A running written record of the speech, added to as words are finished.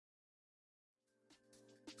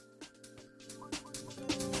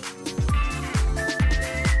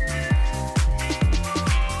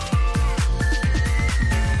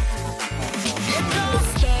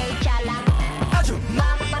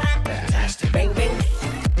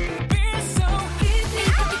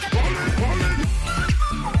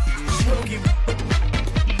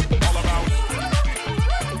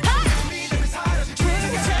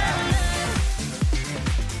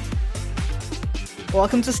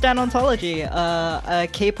welcome to Stan Ontology, a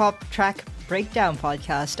K-pop track breakdown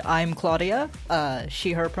podcast. I'm Claudia,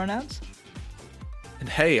 she, her pronouns. And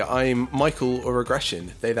hey, I'm Michael, or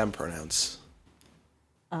Regression, they, them pronouns.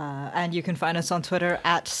 And you can find us on Twitter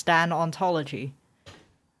at Stan Ontology.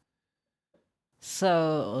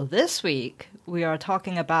 So this week, we are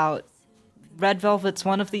talking about Red Velvet's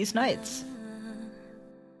One of These Nights.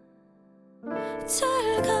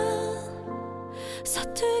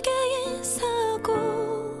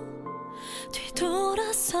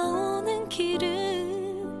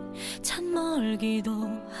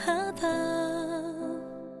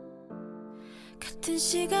 같은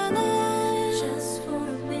시간에 Just for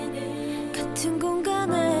a minute 같은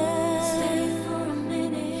공간에 Stay for a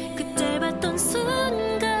minute 그 짧았던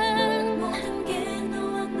순간 모든 게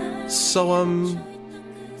너와 나 So,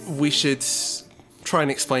 we should try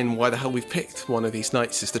and explain why the hell we've picked One of These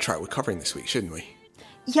Nights as the track we're covering this week, shouldn't we?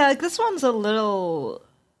 Yeah, this one's a little,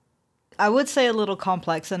 I would say a little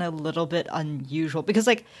complex and a little bit unusual because,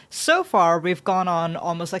 like, so far we've gone on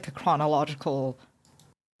almost like a chronological,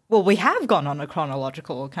 well, we have gone on a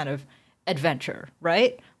chronological kind of adventure,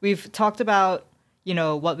 right? We've talked about, you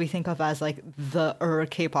know, what we think of as, like, the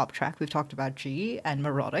K-pop track. We've talked about G and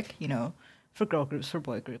Melodic, you know, for girl groups, for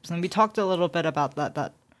boy groups. And we talked a little bit about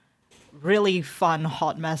that really fun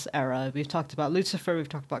Hot Mess era. We've talked about Lucifer, we've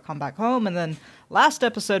talked about Come Back Home, and then last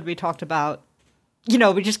episode we talked about, you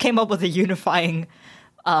know, we just came up with a unifying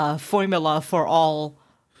formula for all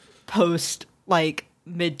post, like,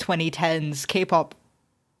 mid-2010s K-pop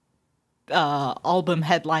album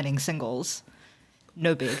headlining singles.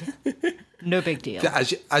 No big deal.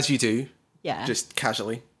 As you do. Yeah. Just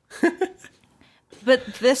casually.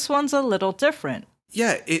 But this one's a little different.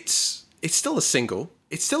 Yeah, it's still a single.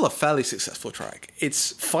 It's still a fairly successful track.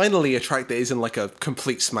 It's finally a track that isn't like a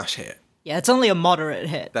complete smash hit. Yeah, it's only a moderate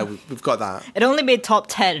hit. We've got that. It only made top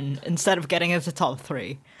 10 instead of getting into top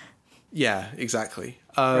 3. Yeah, exactly.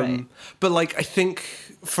 Right. But, like, I think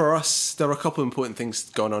for us, there are a couple of important things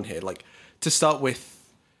going on here. Like, to start with,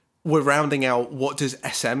 we're rounding out what does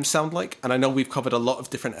SM sound like. And I know we've covered a lot of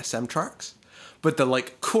different SM tracks. But the,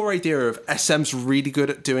 like, core idea of SM's really good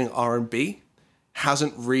at doing R&B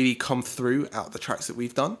hasn't really come through out the tracks that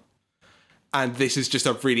we've done. And this is just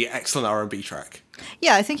a really excellent R&B track.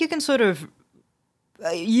 Yeah, I think you can sort of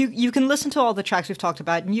you can listen to all the tracks we've talked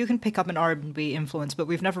about, and you can pick up an R&B influence, but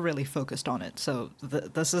we've never really focused on it. So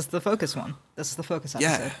this is the focus one. This is the focus episode.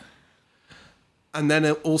 Yeah. And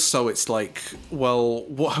then also it's like, well,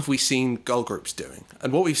 what have we seen girl groups doing?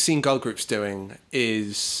 And what we've seen girl groups doing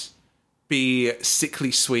is be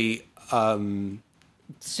sickly sweet,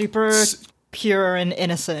 super pure and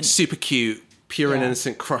innocent. super cute, pure and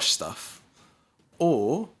innocent crush stuff.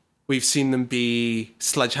 Or we've seen them be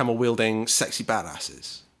sledgehammer-wielding sexy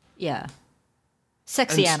badasses. Yeah.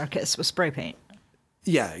 Sexy anarchists with spray paint.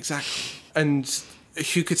 Yeah, exactly. And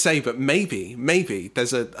who could say, but maybe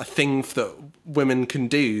there's a thing that women can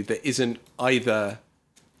do that isn't either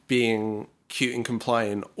being cute and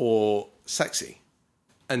compliant or sexy.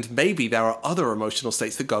 And maybe there are other emotional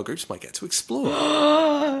states that girl groups might get to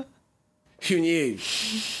explore. Who knew?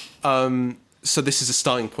 So this is a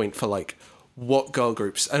starting point for, like, what girl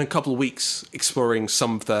groups, and a couple of weeks exploring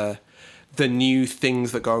some of the new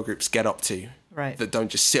things that girl groups get up to, right? That don't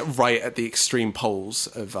just sit right at the extreme poles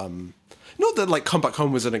of not that, like, Come Back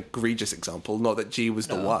Home was an egregious example, not that G was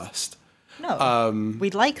the worst. No, we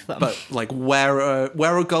like them, but, like, where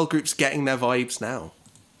are girl groups getting their vibes now?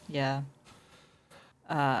 Yeah.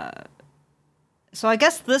 So I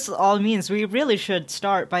guess this all means we really should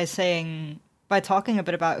start by talking a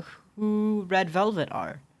bit about who Red Velvet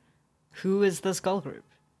are. Who is this girl group?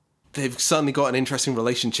 They've certainly got an interesting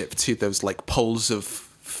relationship to those, like, poles of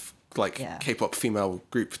K-pop female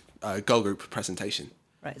group, girl group presentation.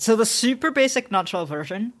 Right. So the super basic nutshell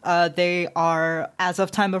version, they are, as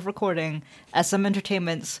of time of recording, SM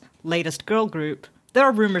Entertainment's latest girl group. There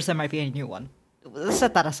are rumors there might be a new one. Let's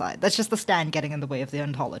set that aside. That's just the stand getting in the way of the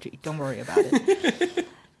ontology. Don't worry about it.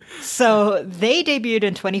 So they debuted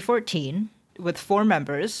in 2014 with 4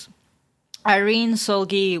 members. Irene,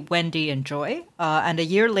 Solgi, Wendy, and Joy. And a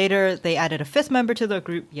year later, they added a 5th member to their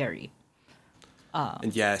group, Yeri.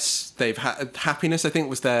 And yes, they've had Happiness, I think,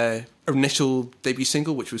 was their initial debut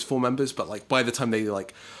single, which was 4 members. But, like, by the time they,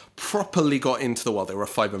 like, properly got into the world, they were a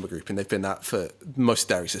 5-member group, and they've been that for most of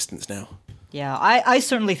their existence now. Yeah, I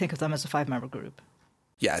certainly think of them as a 5-member group.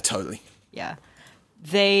 Yeah, totally. Yeah.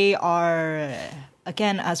 They are,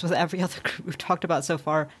 again, as with every other group we've talked about so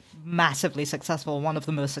far, massively successful, one of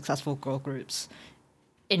the most successful girl groups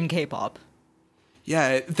in K-pop.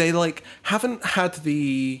 Yeah, they, like, haven't had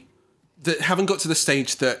the that haven't got to the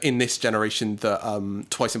stage that in this generation that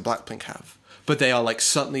Twice and Blackpink have, but they are like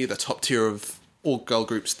certainly the top tier of all girl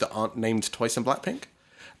groups that aren't named Twice and Blackpink,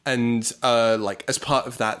 and like as part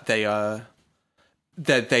of that, they've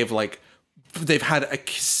had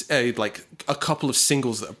a couple of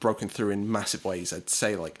singles that have broken through in massive ways. I'd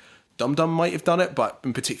say like Dum Dum might have done it, but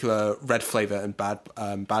in particular Red Flavor and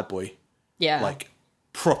Bad Boy, like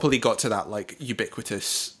properly got to that like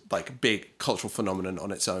ubiquitous like big cultural phenomenon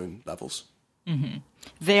on its own levels. Mm-hmm.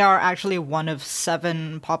 They are actually one of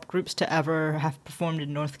 7 pop groups to ever have performed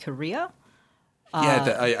in North Korea.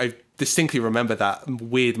 I distinctly remember that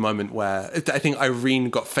weird moment where I think Irene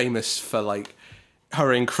got famous for like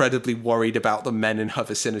her incredibly worried about the men in her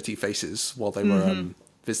vicinity faces while they were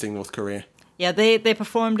visiting North Korea. Yeah, they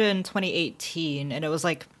performed in 2018, and it was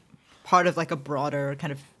like part of like a broader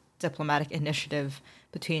kind of diplomatic initiative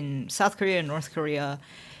between South Korea and North Korea.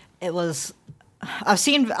 It was, I've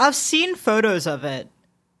seen photos of it.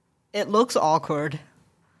 It looks awkward.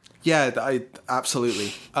 Yeah, I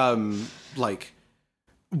absolutely. Like,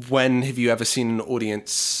 when have you ever seen an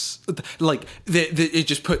audience like it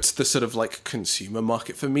just puts the sort of like consumer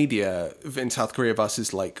market for media in South Korea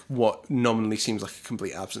versus like what nominally seems like a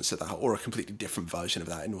complete absence of that or a completely different version of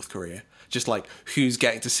that in North Korea. Just like who's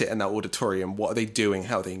getting to sit in that auditorium, what are they doing,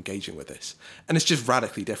 how are they engaging with this, and it's just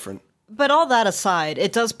radically different. But all that aside,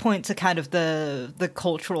 it does point to kind of the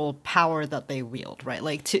cultural power that they wield, right?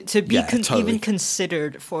 Like to be totally. Even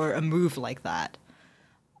considered for a move like that.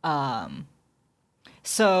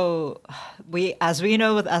 So as we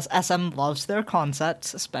know, as SM loves their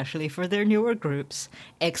concepts, especially for their newer groups.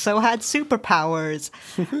 EXO had superpowers.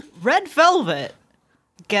 Red Velvet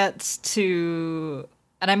gets to,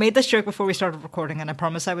 and I made this joke before we started recording, and I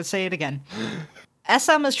promise I would say it again.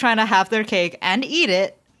 SM is trying to have their cake and eat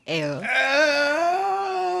it. Ew.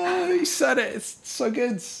 You said it. It's so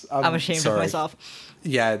good. I'm ashamed of myself.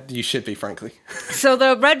 Yeah, you should be, frankly. So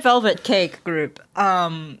the Red Velvet Cake group,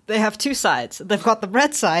 they have 2 sides. They've got the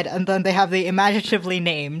red side, and then they have the imaginatively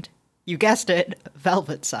named, you guessed it,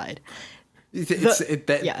 Velvet side.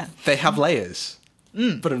 They have layers.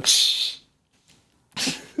 But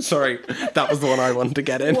sorry, that was the one I wanted to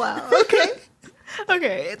get in. Wow. Okay.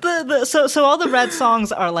 Okay. So all the red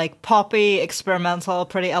songs are like poppy, experimental,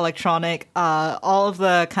 pretty electronic. All of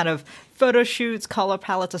the kind of photo shoots, color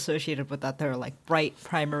palettes associated with that, they're like bright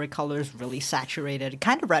primary colors, really saturated,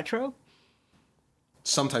 kind of retro.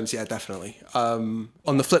 Sometimes, yeah, definitely. On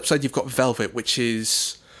the flip side, you've got Velvet, which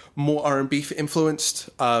is more R&B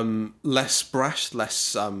influenced, less brash,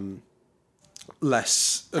 less I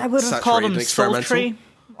would have called them sultry,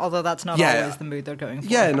 although that's not always the mood they're going for.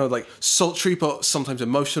 Yeah, no, like sultry, but sometimes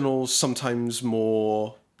emotional, sometimes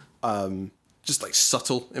more just like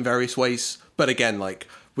subtle in various ways. But again, like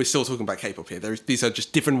we're still talking about K-pop here. These are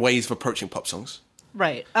just different ways of approaching pop songs.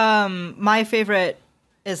 Right. My favorite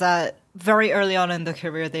is that very early on in their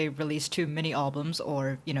career, they released 2 mini albums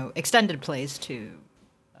or, extended plays to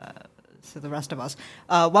the rest of us.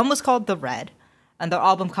 One was called The Red, and their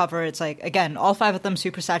album cover, it's like, again, all 5 of them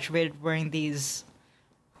super saturated, wearing these,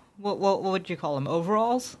 what would you call them,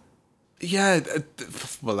 overalls? Yeah,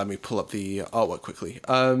 well, let me pull up the artwork quickly.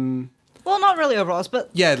 Well, not really overalls, but...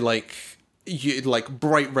 Yeah, like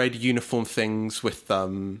bright red uniform things with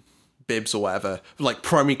bibs or whatever, like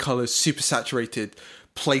primary colors, super saturated,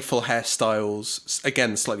 playful hairstyles,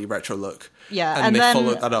 again slightly retro look. Yeah, and they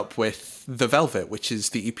followed that up with The Velvet, which is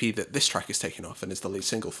the EP that this track is taken off and is the lead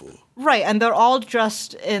single for. Right, and they're all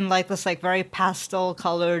dressed in like this like very pastel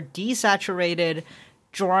colored, desaturated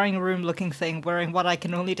drawing room looking thing, wearing what I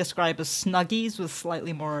can only describe as Snuggies with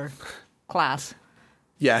slightly more class.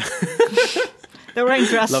 Yeah. They're wearing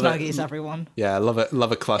dress Snuggies, everyone. Yeah, I love it.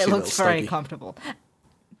 Love a classy little Snuggie. It looks very comfortable.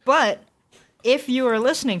 But if you are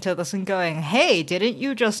listening to this and going, hey, didn't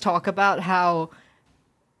you just talk about how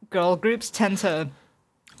girl groups tend to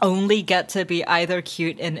only get to be either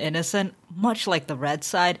cute and innocent, much like the Red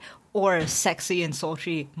side, or sexy and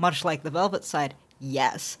sultry, much like the Velvet side?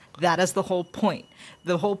 Yes, that is the whole point.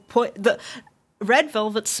 The Red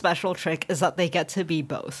Velvet's special trick is that they get to be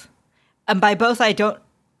both. And by both, I don't...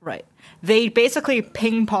 Right. They basically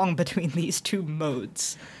ping-pong between these 2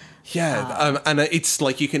 modes. Yeah, and it's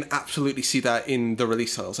like you can absolutely see that in the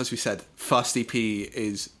release titles. As we said, first EP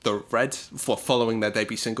is The Red, for following their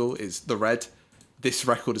debut single is The Red. This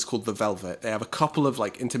record is called The Velvet. They have a couple of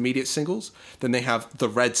like intermediate singles. Then they have The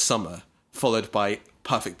Red Summer, followed by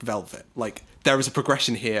Perfect Velvet. Like there is a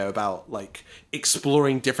progression here about like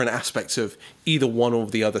exploring different aspects of either one or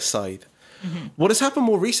the other side. Mm-hmm. What has happened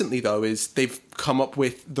more recently, though, is they've come up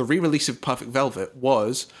with the re-release of Perfect Velvet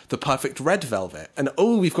was the Perfect Red Velvet. And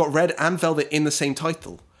we've got Red and Velvet in the same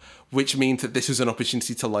title, which means that this was an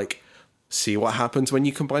opportunity to like see what happens when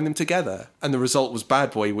you combine them together. And the result was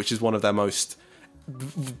Bad Boy, which is one of their most,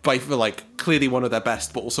 by like clearly one of their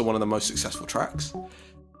best, but also one of the most successful tracks.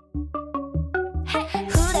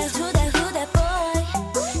 후다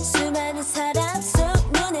boy 수많은 사람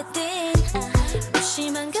속 눈에 띈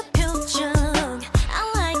무심한 그 표정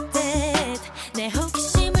I like that 내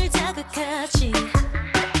호기심을 자극하지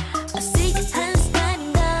어색한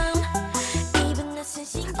스타일인 넌 입은 낯선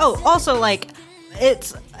신경 Oh, also, like,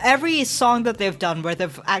 it's every song that they've done where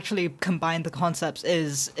they've actually combined the concepts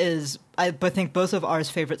is I think both of ours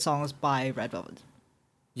favorite songs by Red Velvet.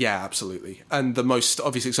 Yeah, absolutely. And the most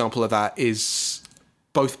obvious example of that is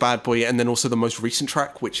both Bad Boy and then also the most recent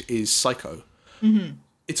track, which is Psycho. Mm-hmm.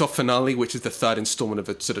 It's off Finale, which is the third installment of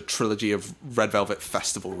a sort of trilogy of Red Velvet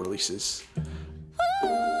festival releases.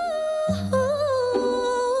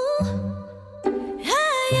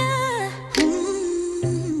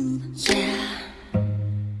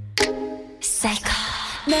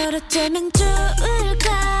 널 어쩌면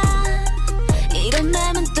좋을까 이런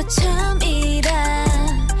맘은 또 처음이라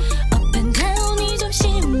Up and down이 좀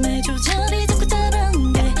심해 조절이 자꾸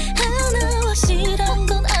다른데 하나와 싫은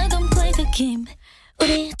건 I don't play the game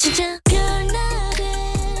우리 진짜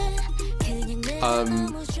별나래 그냥 내가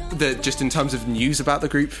너무 좋아 Just in terms of news about the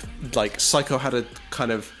group, like Psycho had a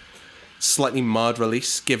kind of slightly marred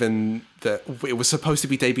release, given that it was supposed to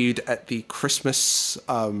be debuted at the Christmas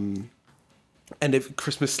end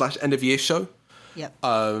of year show. Yep.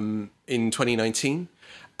 In 2019,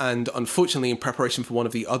 and unfortunately, in preparation for one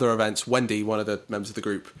of the other events, Wendy, one of the members of the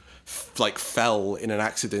group, fell in an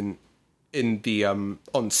accident in the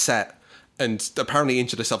on set, and apparently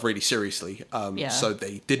injured herself really seriously. So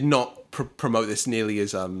they did not promote this nearly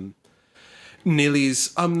as I'm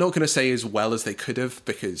not going to say as well as they could have,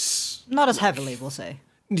 because Not as heavily, we'll say.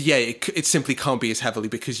 yeah, it simply can't be as heavily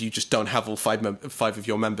because you just don't have all five of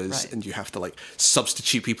your members, Right. and you have to like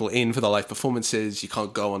substitute people in for the live performances. You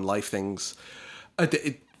can't go on live things.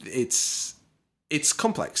 It's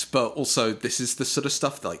complex, but also this is the sort of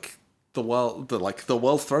stuff that, like the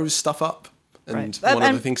world throws stuff up, and Right. one of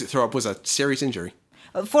And- the things it threw up was a serious injury.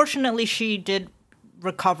 Fortunately, she did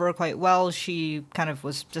recover quite well. She kind of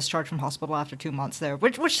was discharged from hospital after 2 months there,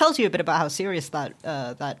 which tells you a bit about how serious that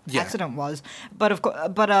Yeah. accident was. But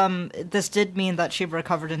this did mean that she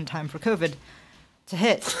recovered in time for COVID to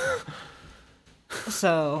hit.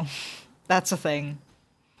 So that's a thing.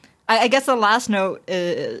 I guess the last note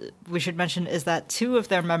we should mention is that two of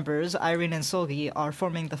their members, Irene and Solgi, are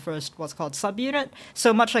forming the first what's called subunit.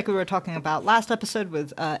 So much like we were talking about last episode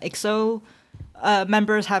with EXO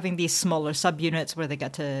members having these smaller subunits where they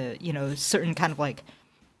get to, certain kind of like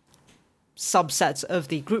subsets of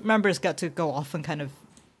the group members get to go off and kind of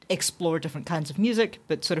explore different kinds of music,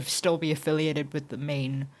 but sort of still be affiliated with the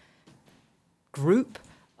main group.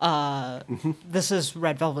 This is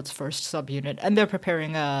Red Velvet's first subunit, and they're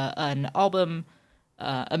preparing an album,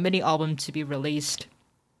 a mini album to be released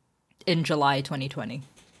in July 2020.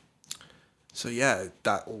 So yeah,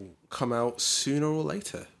 that will come out sooner or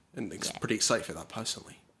later, and pretty excited for that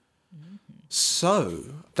personally. So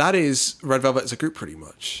that is Red Velvet as a group, pretty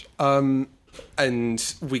much. And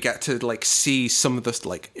we get to like see some of the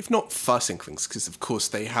like, if not first inklings, because of course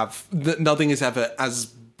they have nothing is ever as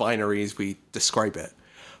binary as we describe it.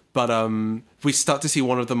 But we start to see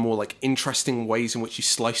one of the more like interesting ways in which you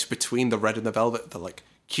slice between the red and the velvet, the like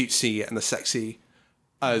cutesy and the sexy,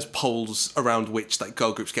 as poles around which like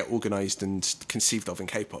girl groups get organized and conceived of in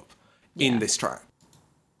K-pop in this track.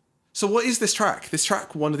 So what is this track? This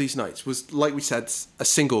track, One of These Nights, was, like we said, a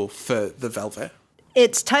single for the Velvet.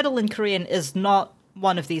 Its title in Korean is not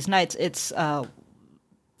One of These Nights. It's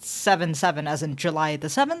 7/7, as in July the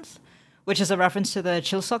 7th, which is a reference to the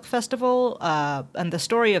Chilseok Festival. And the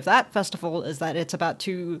story of that festival is that it's about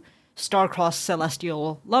two star-crossed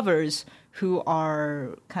celestial lovers who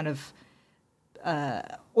are kind of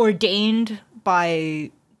ordained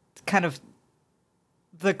by kind of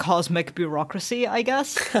the cosmic bureaucracy, I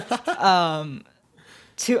guess,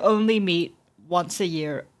 to only meet once a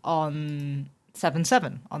year on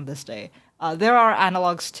 7/7 on this day. There are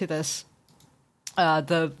analogs to this.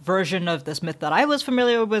 The version of this myth that I was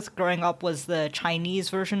familiar with growing up was the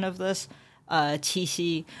Chinese version of this,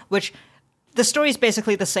 Qixi, which the story is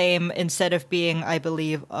basically the same. Instead of being, I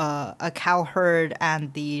believe, a cowherd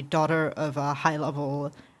and the daughter of a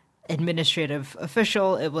high-level administrative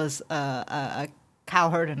official, it was a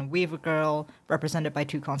cowherd and a weaver girl represented by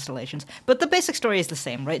two constellations. But the basic story is the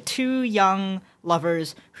same, right? Two young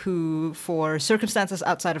lovers who, for circumstances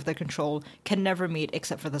outside of their control, can never meet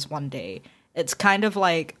except for this one day. It's kind of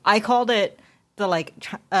like, I called it the like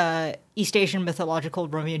East Asian mythological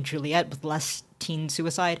Romeo and Juliet with less teen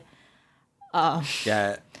suicide.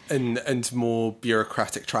 Yeah, and more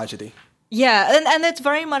bureaucratic tragedy. Yeah, and it's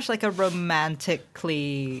very much like a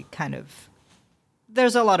romantically kind of.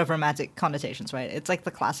 There's a lot of romantic connotations, right? It's like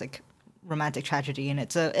the classic romantic tragedy, and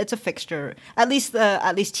it's a fixture. At least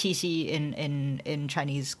TC in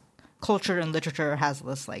Chinese culture and literature has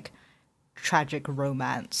this like tragic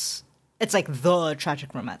romance. It's like the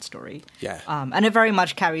tragic romance story. Yeah. And it very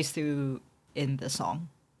much carries through in the song.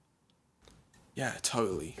 Yeah,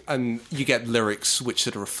 totally. And you get lyrics which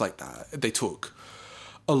sort of reflect that. They talk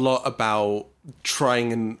a lot about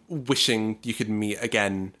trying and wishing you could meet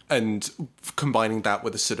again, and combining that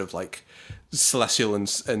with a sort of like celestial and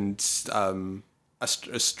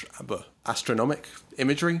astronomic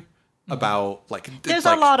imagery about like there's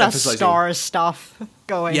like a lot of emphasizing- star stuff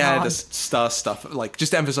going on. Yeah, the star stuff, like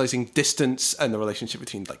just emphasizing distance and the relationship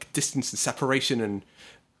between like distance and separation and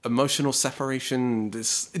emotional separation.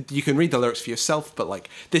 This, you can read the lyrics for yourself, but like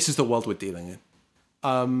this is the world we're dealing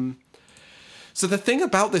in. So the thing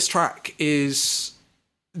about this track is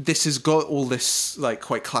this has got all this like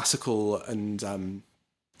quite classical and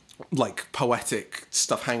like poetic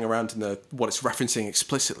stuff hanging around in the what it's referencing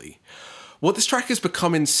explicitly. What this track has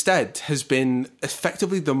become instead has been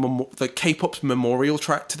effectively the K-pop's memorial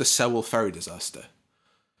track to the Sewol ferry disaster.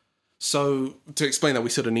 So to explain that, we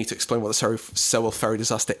sort of need to explain what the Sewol ferry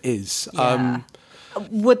disaster is. Yeah.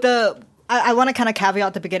 I want to kind of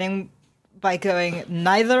caveat the beginning by going,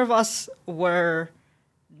 neither of us were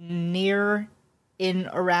near in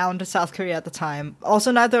around South Korea at the time.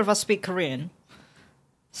 Also, neither of us speak Korean.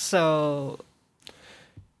 So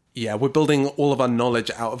yeah, we're building all of our knowledge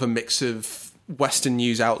out of a mix of Western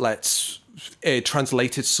news outlets,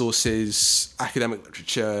 translated sources, academic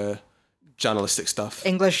literature, journalistic stuff.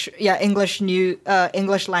 English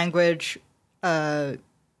language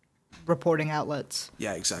reporting outlets.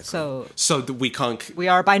 Yeah, exactly. So we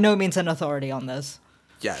are by no means an authority on this.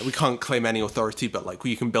 Yeah, we can't claim any authority, but like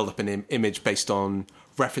you can build up an image based on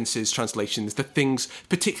references, translations, the things,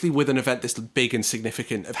 particularly with an event this big and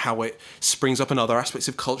significant, of how it springs up in other aspects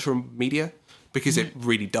of culture and media, because it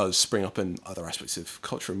really does spring up in other aspects of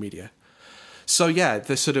culture and media. So yeah,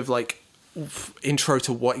 the sort of like intro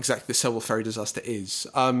to what exactly the Sewol ferry disaster is.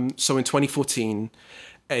 So in 2014,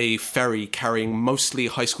 a ferry carrying mostly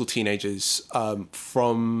high school teenagers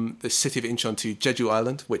from the city of Incheon to Jeju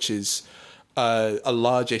Island, which is a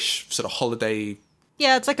largish sort of holiday.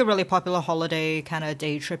 Yeah, it's like a really popular holiday kind of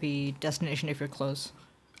day trippy destination if you're close.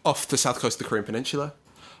 Off the south coast of the Korean Peninsula.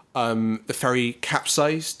 The ferry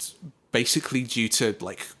capsized basically due to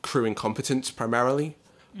like crew incompetence primarily.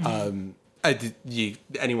 Anyone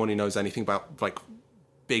who knows anything about like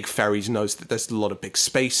big ferries knows that there's a lot of big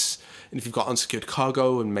space, and if you've got unsecured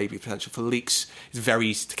cargo and maybe potential for leaks, it's very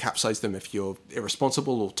easy to capsize them if you're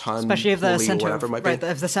irresponsible or turn especially if the center or whatever of,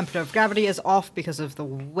 if the center of gravity is off because of the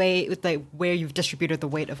way where you've distributed the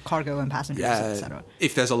weight of cargo and passengers, etc.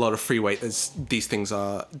 If there's a lot of free weight, these things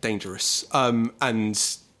are dangerous. And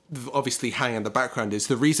obviously, hanging in the background is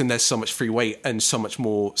the reason there's so much free weight and so much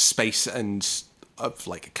more space and of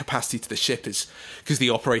like capacity to the ship is because the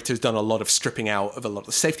operator's done a lot of stripping out of a lot of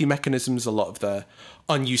the safety mechanisms. A lot of the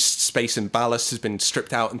unused space and ballast has been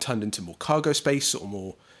stripped out and turned into more cargo space or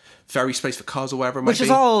more ferry space for cars or whatever it might be. Which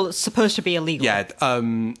is all supposed to be illegal. Yeah,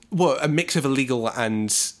 well, a mix of illegal and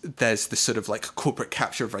there's this sort of like corporate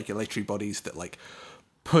capture of regulatory bodies that like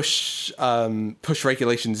push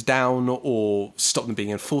regulations down or stop them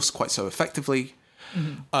being enforced quite so effectively.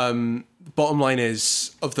 Bottom line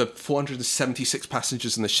is, of the 476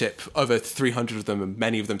 passengers on the ship, over 300 of them, and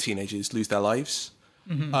many of them teenagers, lose their lives.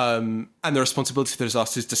 And the responsibility for the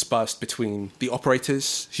disaster is dispersed between the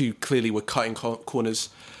operators, who clearly were cutting corners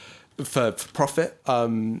for profit.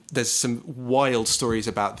 There's some wild stories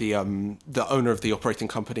about the owner of the operating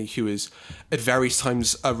company, who is at various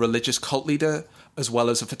times a religious cult leader, as well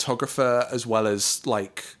as a photographer, as well as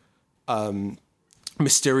like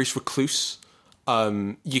mysterious recluse.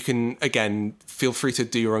 You can, again, feel free to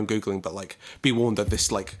do your own Googling, but like be warned that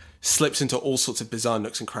this like slips into all sorts of bizarre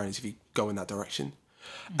nooks and crannies if you go in that direction.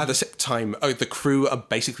 At the same time, the crew are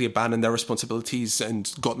basically abandoned their responsibilities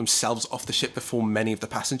and got themselves off the ship before many of the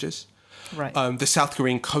passengers. Right. The South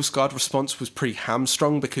Korean Coast Guard response was pretty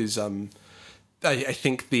hamstrung because I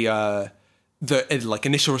think the like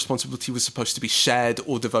initial responsibility was supposed to be shared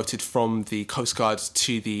or devoted from the Coast Guard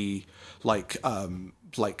to the like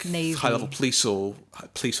Navy. high-level police or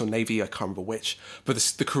Navy, I can't remember which, but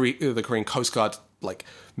the Korean Coast Guard like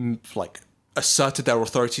asserted their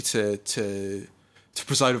authority to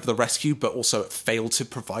preside over the rescue, but also failed to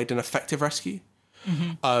provide an effective rescue.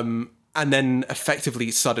 and then effectively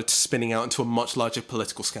it started spinning out into a much larger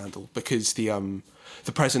political scandal because the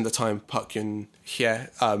president at the time, Park Geun-hye,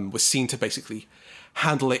 was seen to basically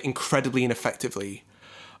handle it incredibly ineffectively.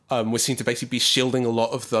 Was seen to basically be shielding a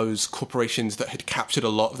lot of those corporations that had captured a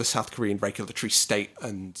lot of the South Korean regulatory state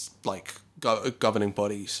and like governing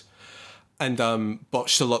bodies, and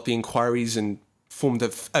botched a lot of the inquiries and formed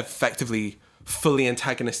an effectively fully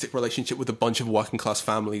antagonistic relationship with a bunch of working class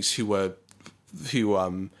families who had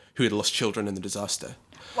lost children in the disaster.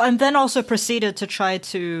 And then also proceeded to try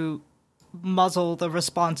to muzzle the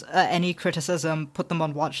response, any criticism, put them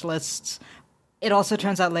on watch lists. It also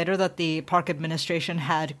turns out later that the Park administration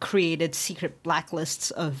had created secret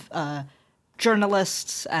blacklists of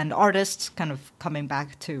journalists and artists, kind of coming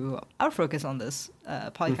back to our focus on this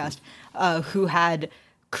podcast, who had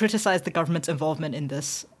criticized the government's involvement in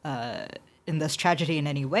this tragedy in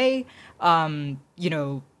any way, barring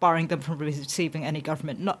them from receiving any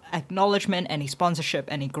government acknowledgement, any sponsorship,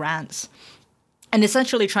 any grants, and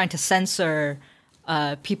essentially trying to censor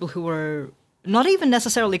people who were not even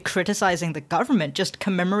necessarily criticizing the government, just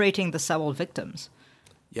commemorating the Sewol victims.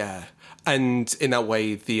 Yeah, and in that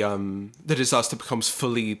way, the disaster becomes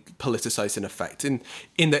fully politicized in effect. In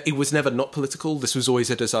that it was never not political. This was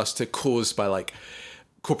always a disaster caused by like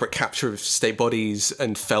corporate capture of state bodies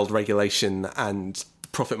and failed regulation and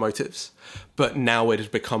profit motives. But now it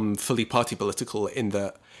had become fully party political in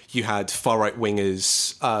that you had far right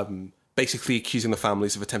wingers basically accusing the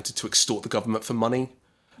families of attempting to extort the government for money.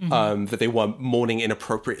 That they were mourning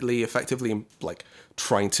inappropriately, effectively, and like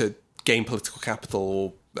trying to gain political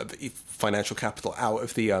capital or financial capital out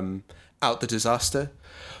of the disaster,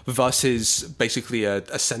 versus basically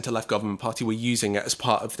a centre-left government party were using it as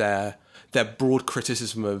part of their broad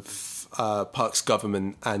criticism of Park's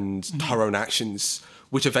government and her own actions,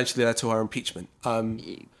 which eventually led to her impeachment.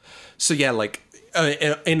 So yeah, like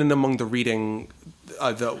in and among the reading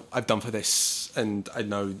that I've done for this, and I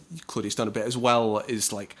know Claudia's done a bit as well,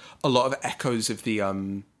 is like a lot of echoes of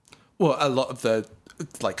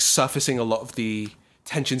surfacing a lot of the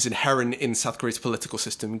tensions inherent in South Korea's political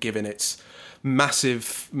system, given its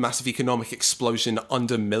massive economic explosion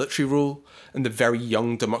under military rule and the very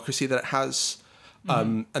young democracy that it has,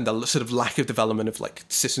 and the sort of lack of development of like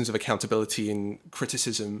systems of accountability and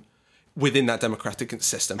criticism within that democratic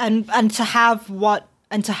system, and to have what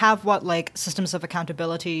like systems of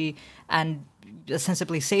accountability and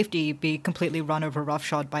ostensibly safety be completely run over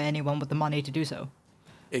roughshod by anyone with the money to do so.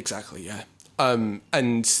 Exactly, yeah. And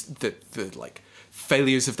the like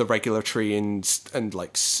failures of the regulatory and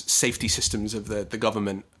like safety systems of the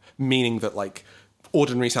government, meaning that like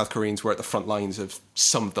ordinary South Koreans were at the front lines of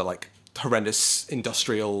some of the like horrendous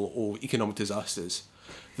industrial or economic disasters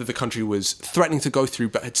that the country was threatening to go through,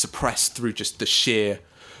 but had suppressed through just the sheer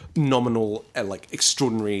nominal like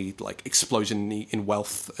extraordinary like explosion in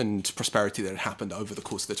wealth and prosperity that had happened over the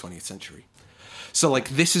course of the 20th century. So like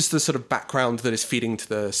this is the sort of background that is feeding to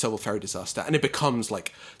the Sewol Ferry disaster, and it becomes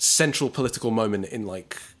like central political moment in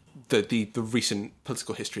like the recent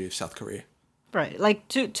political history of South Korea. Right, like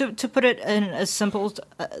to put it in as simple,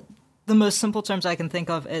 the most simple terms I can think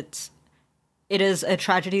of, it is a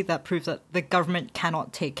tragedy that proves that the government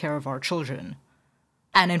cannot take care of our children,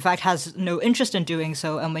 and in fact has no interest in doing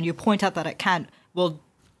so. And when you point out that it can't, will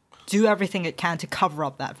do everything it can to cover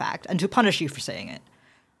up that fact and to punish you for saying it.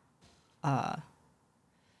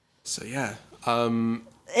 So yeah,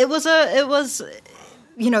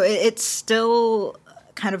 it's still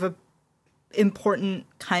kind of a important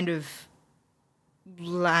kind of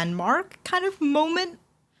landmark kind of moment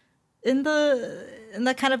in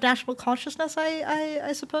that kind of national consciousness,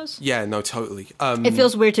 I suppose. Yeah, no, totally. It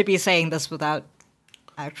feels weird to be saying this without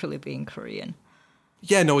actually being Korean.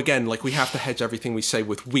 Yeah, no, again, like we have to hedge everything we say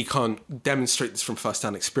with, we can't demonstrate this from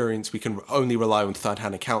first-hand experience. We can only rely on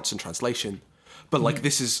third-hand accounts and translation. But like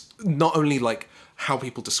this is not only like how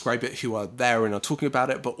people describe it who are there and are talking about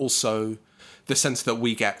it, but also the sense that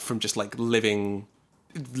we get from just like living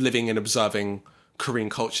and observing Korean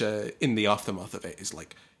culture in the aftermath of it is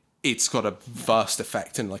like, it's got a vast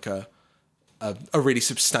effect and like a really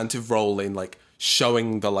substantive role in like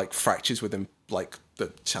showing the like fractures within like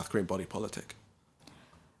the South Korean body politic.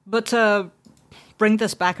 But to bring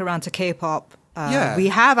this back around to K-pop, we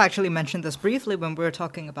have actually mentioned this briefly when we were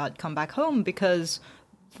talking about Come Back Home, because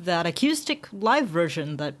that acoustic live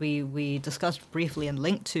version that we discussed briefly and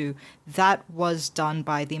linked to, that was done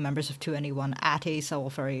by the members of 2NE1 at a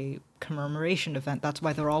Sewol Ferry commemoration event. That's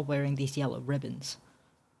why they're all wearing these yellow ribbons.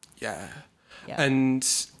 Yeah. Yeah. And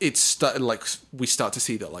we start to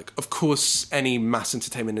see that, like, of course, any mass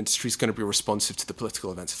entertainment industry is going to be responsive to the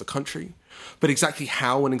political events of the country, but exactly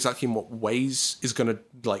how and exactly in what ways is going to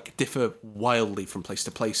like differ wildly from place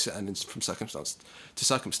to place and from circumstance to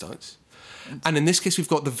circumstance. And in this case, we've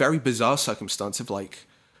got the very bizarre circumstance of like,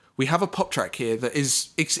 we have a pop track here that is,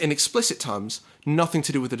 in explicit terms, nothing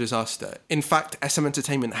to do with the disaster. In fact, SM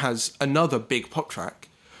Entertainment has another big pop track,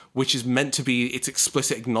 which is meant to be its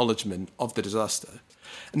explicit acknowledgement of the disaster.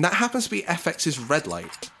 And that happens to be FX's Red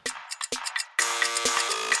Light.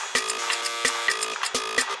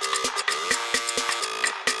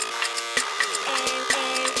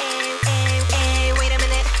 Wait a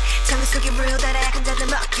minute. 장미 속에 real that I can 잡는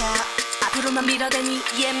먹혀. 앞으로만 밀어대니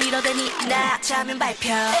yeah 밀어대니 나 자면 발표.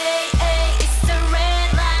 It's the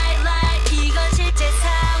red light. 이건 실제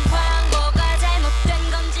상황. 뭐가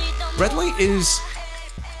잘못된 건지도. Red Light is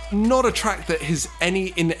not a track that has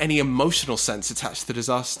in any emotional sense attached to the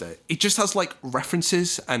disaster. It just has like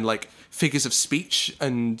references and like figures of speech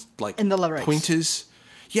and like in the lyrics. Pointers.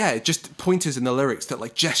 Yeah, just pointers in the lyrics that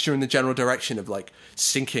like gesture in the general direction of like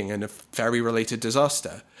sinking and a very related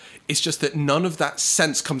disaster. It's just that none of that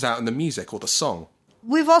sense comes out in the music or the song.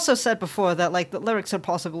 We've also said before that like the lyrics are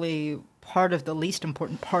possibly part of the least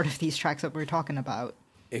important part of these tracks that we're talking about.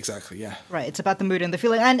 Exactly, yeah. Right, it's about the mood and the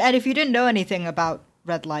feeling. And if you didn't know anything about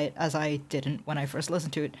Red Light, as I didn't when I first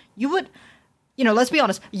listened to it, you would, let's be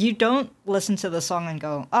honest, you don't listen to the song and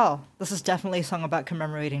go, oh, this is definitely a song about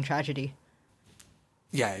commemorating tragedy.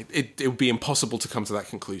 Yeah, it would be impossible to come to that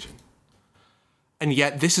conclusion. And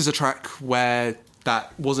yet this is a track where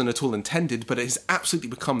that wasn't at all intended, but it has absolutely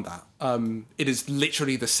become that. It is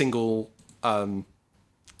literally the single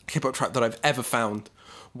hip-hop track that I've ever found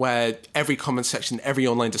where every comment section, every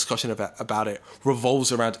online discussion about it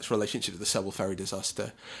revolves around its relationship to the Sewol Ferry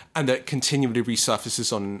disaster, and that continually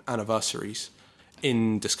resurfaces on anniversaries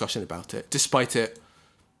in discussion about it, despite it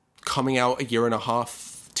coming out a year and a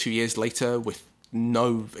half, 2 years later with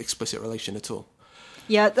no explicit relation at all.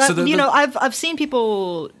 Yeah, I've seen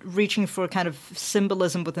people reaching for kind of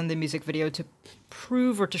symbolism within the music video to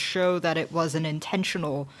prove or to show that it was an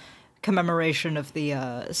intentional commemoration of the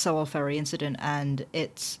Sewol Ferry incident, and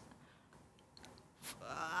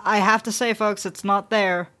I have to say, folks, it's not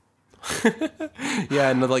there. Yeah,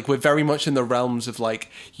 and like we're very much in the realms of like,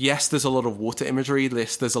 yes, there's a lot of water imagery,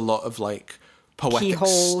 there's a lot of like poetic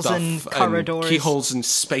keyholes stuff and corridors, keyholes and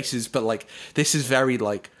spaces, but like this is very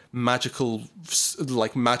like magical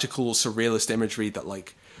surrealist imagery that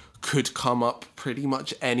like could come up pretty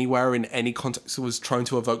much anywhere in any context that was trying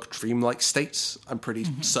to evoke dreamlike states. I'm pretty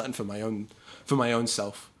certain for my own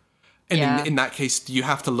self. And in that case, you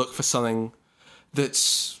have to look for something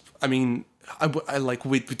that's, I mean, I like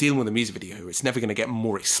we're dealing with a music video here. It's never going to get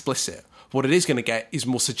more explicit. What it is going to get is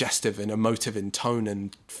more suggestive and emotive in tone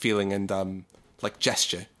and feeling and like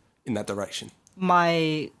gesture in that direction.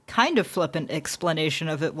 My kind of flippant explanation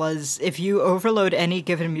of it was, if you overload any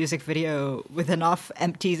given music video with enough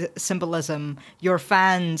empty symbolism, your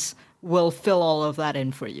fans will fill all of that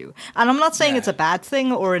in for you. And I'm not saying it's a bad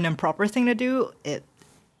thing or an improper thing to do.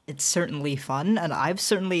 It's certainly fun, and I've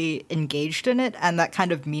certainly engaged in it. And that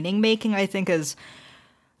kind of meaning making, I think, is,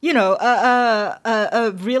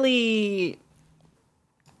 a really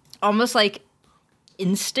almost like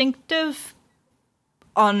instinctive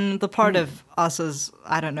on the part of us as,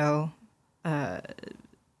 I don't know, well,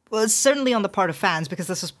 it's certainly on the part of fans, because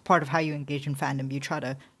this is part of how you engage in fandom. You try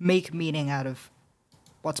to make meaning out of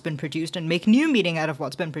what's been produced and make new meaning out of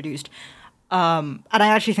what's been produced. And I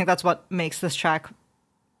actually think that's what makes this track,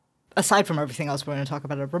 aside from everything else we're going to talk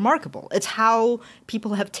about, remarkable. It's how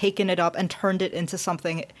people have taken it up and turned it into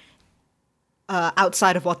something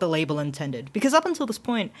outside of what the label intended. Because up until this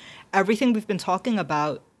point, everything we've been talking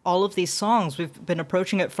about, all of these songs, we've been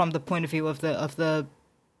approaching it from the point of view of the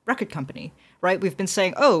record company, right? We've been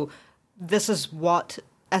saying, oh, this is what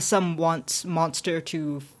SM wants Monster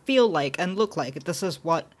to feel like and look like. This is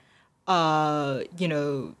what, Come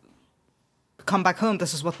Back Home,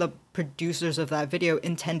 this is what the producers of that video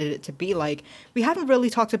intended it to be like. We haven't really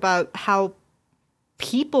talked about how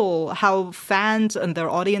fans and their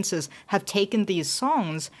audiences have taken these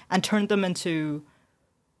songs and turned them into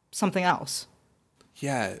something else.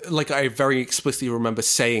 Yeah, like I very explicitly remember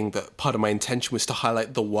saying that part of my intention was to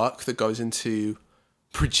highlight the work that goes into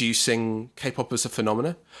producing K-pop as a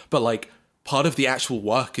phenomena, but like part of the actual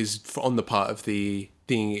work is on the part of the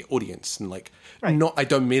audience, and like I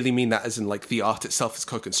don't merely mean that as in like the art itself is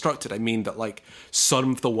co-constructed. I mean that like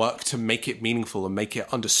some of the work to make it meaningful and make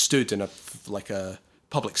it understood in a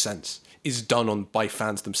public sense is done by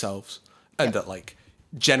fans themselves, and that like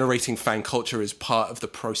generating fan culture is part of the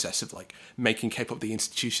process of like making K-pop the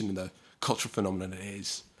institution and the cultural phenomenon it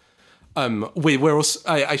is. We're also,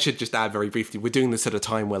 I should just add very briefly, we're doing this at a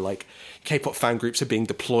time where like K-pop fan groups are being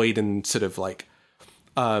deployed in sort of like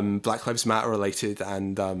Black Lives Matter related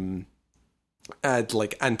and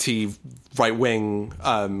like anti-right wing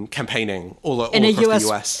campaigning all across the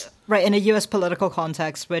US. Right, in a US political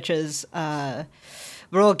context, which is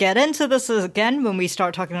we'll get into this again when we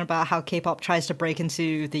start talking about how K-pop tries to break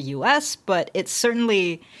into the US, but it's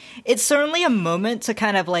certainly a moment to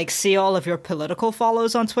kind of like see all of your political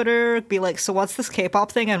follows on Twitter be like, so what's this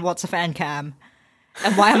K-pop thing and what's a fan cam?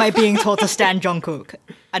 And why am I being told to stan Jungkook?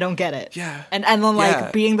 I don't get it. Yeah. And then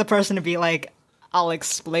like being the person to be like, I'll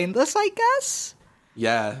explain this, I guess.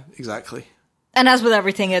 Yeah, exactly. And as with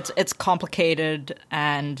everything, it's complicated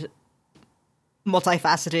and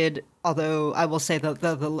multifaceted, although I will say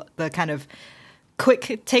the kind of quick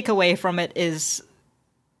takeaway from it is,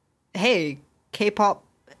 hey, K-pop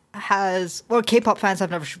fans have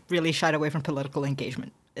never really shied away from political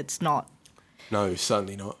engagement. It's not. No,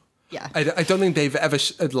 certainly not. Yeah. I don't think they've ever,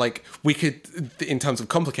 like, we could, in terms of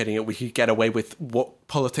complicating it, we could get away with what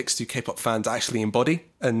politics do K-pop fans actually embody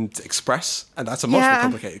and express, and that's a much more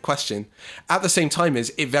complicated question. At the same time,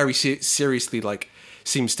 it very seriously, like,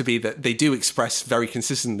 seems to be that they do express very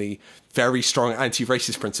consistently very strong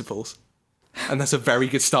anti-racist principles, and that's a very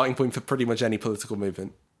good starting point for pretty much any political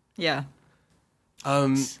movement. Yeah.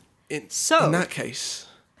 In that case,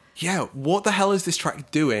 yeah, what the hell is this track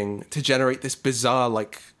doing to generate this bizarre,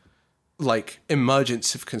 like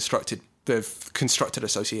emergence of constructed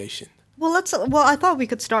association? Well, I thought we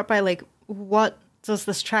could start by like, what does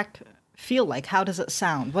this track feel like? How does it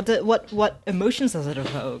sound? What emotions does it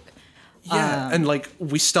evoke? Yeah, and like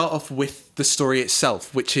we start off with the story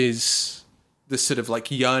itself, which is this sort of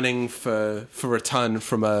like yearning for return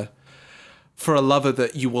for a lover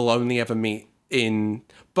that you will only ever meet in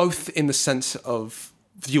the sense of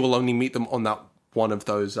you will only meet them on that one of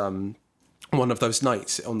those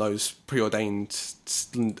nights, on those preordained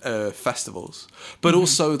festivals, but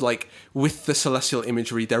also like with the celestial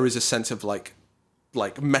imagery, there is a sense of like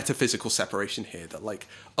metaphysical separation here, that like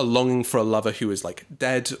a longing for a lover who is like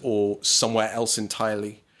dead or somewhere else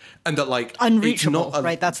entirely, and that like unreachable,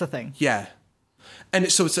 right? That's the thing. Yeah. And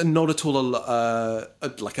it's not at all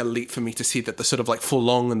like a leap for me to see that the sort of like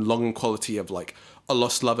forlorn and longing quality of like a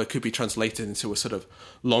lost lover could be translated into a sort of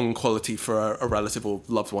longing quality for a relative or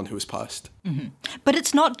loved one who has passed. Mm-hmm. But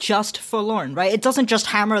it's not just forlorn, right? It doesn't just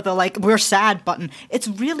hammer the like, we're sad button. It's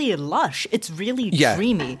really lush. It's really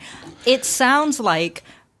dreamy. It sounds like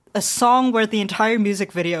a song where the entire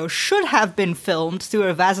music video should have been filmed through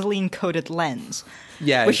a Vaseline-coated lens.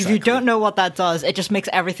 Yeah, which, if you don't know what that does, it just makes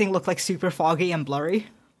everything look like super foggy and blurry.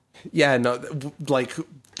 Yeah, no, like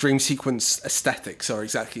dream sequence aesthetics are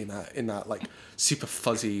exactly in that like super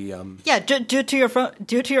fuzzy. Yeah, do it to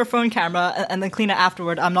your phone camera and then clean it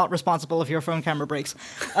afterward. I'm not responsible if your phone camera breaks.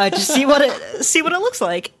 Just see what it looks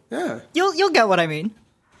like. Yeah, you'll get what I mean.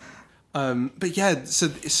 But yeah,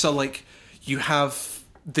 so like you have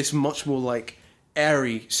this much more like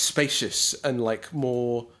airy, spacious, and like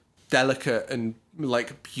more delicate and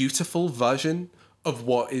like beautiful version of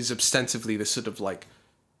what is ostensibly this sort of like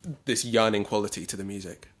this yearning quality to the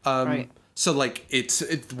music. Right. So like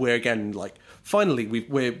we're again like finally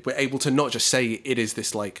we're able to not just say it is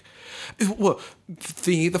this like, well,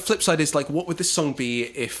 the flip side is like, what would this song be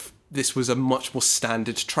if this was a much more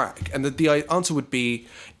standard track? And the answer would be,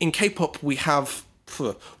 in K-pop we have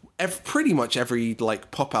pretty much every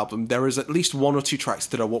like pop album, there is at least one or two tracks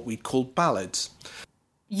that are what we'd call ballads.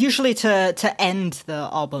 Usually to end the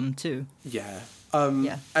album too. Yeah.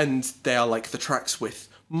 And they are like the tracks with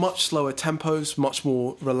much slower tempos, much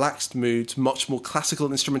more relaxed moods, much more classical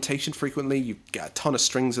instrumentation frequently. You get a ton of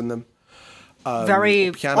strings in them.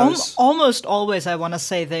 Almost always, I want to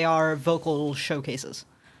say they are vocal showcases.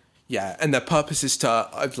 Yeah, and their purpose is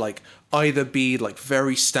to like either be like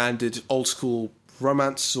very standard old school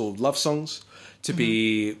romance or love songs, to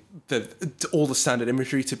be all the standard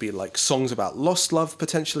imagery, to be like songs about lost love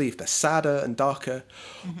potentially if they're sadder and darker,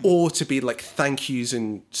 or to be like thank yous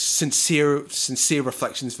and sincere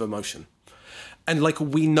reflections of emotion. And like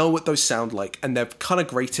we know what those sound like, and they're kind of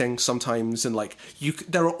grating sometimes, and like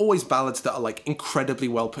there are always ballads that are like incredibly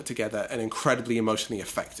well put together and incredibly emotionally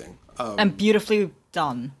affecting and beautifully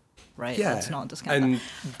done. Right, yeah. Let's not discount and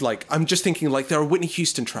that. Like I'm just thinking like there are Whitney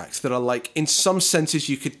Houston tracks that are like in some senses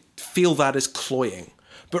you could feel that as cloying,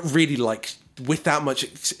 but really like with that much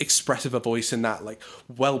expressive a voice and that like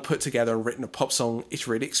well put together and written a pop song, it's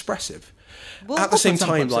really expressive. At the same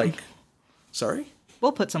time, like, sorry,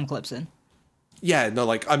 we'll put some clips in. Yeah, no,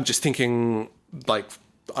 like I'm just thinking like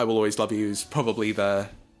I Will Always Love You is probably the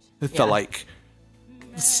like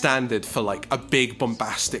standard for like a big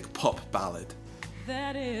bombastic pop ballad.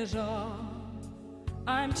 That is all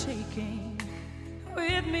I'm taking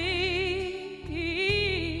with me.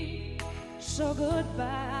 So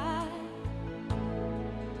goodbye.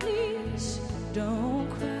 Please don't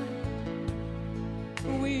cry.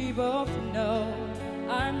 We both know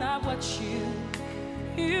I'm not what you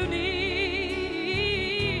need.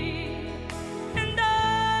 And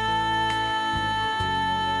I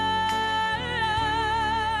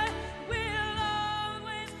will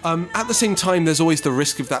always. At the same time, there's always the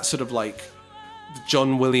risk of that sort of like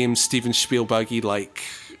John Williams, Steven Spielberg-y like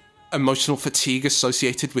emotional fatigue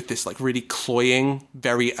associated with this like really cloying,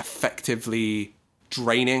 very effectively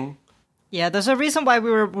draining. Yeah, there's a reason why we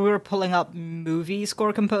were pulling up movie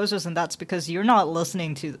score composers, and that's because you're not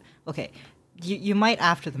listening to. Okay, you might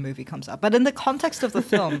after the movie comes out, but in the context of the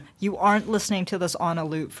film, you aren't listening to this on a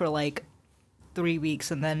loop for like 3 weeks,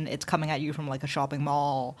 and then it's coming at you from like a shopping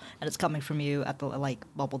mall, and it's coming from you at the like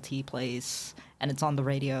bubble tea place, and it's on the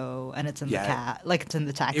radio, and it's in the like it's in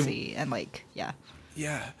the taxi, and like yeah,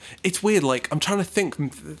 it's weird. Like I'm trying to think,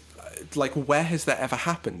 like where has that ever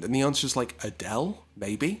happened? And the answer is like Adele,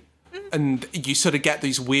 maybe. And you sort of get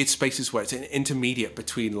these weird spaces where it's an intermediate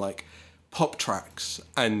between like pop tracks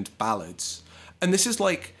and ballads. And this is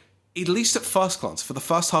like, at least at first glance, for the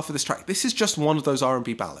first half of this track, this is just one of those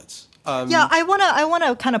R&B ballads. Yeah, I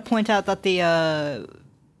wanna kind of point out that the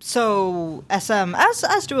so SM,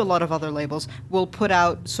 as do a lot of other labels, will put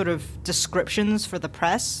out sort of descriptions for the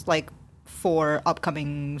press, like for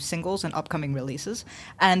upcoming singles and upcoming releases.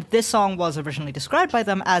 And this song was originally described by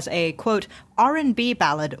them as a, quote, R&B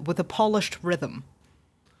ballad with a polished rhythm.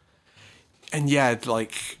 And yeah,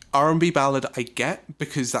 like, R&B ballad I get,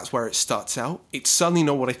 because that's where it starts out. It's certainly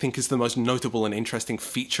not what I think is the most notable and interesting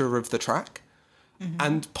feature of the track. Mm-hmm.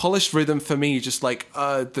 And polished rhythm for me, just like,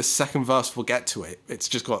 the second verse, we'll get to it. It's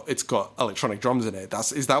got electronic drums in it.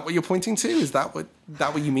 Is that what you're pointing to? Is that what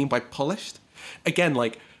you mean by polished? Again,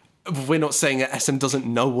 like, we're not saying that SM doesn't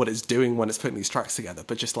know what it's doing when it's putting these tracks together,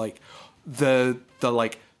 but just like the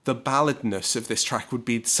balladness of this track would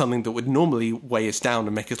be something that would normally weigh us down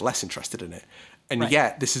and make us less interested in it. And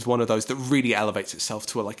yet this is one of those that really elevates itself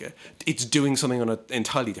to it's doing something on an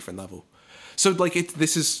entirely different level. So like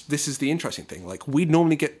this is the interesting thing. Like we'd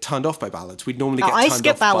normally get turned off by ballads. We'd normally get turned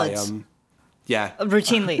off ballads. by yeah.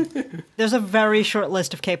 Routinely. There's a very short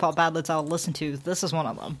list of K-pop ballads I'll listen to. This is one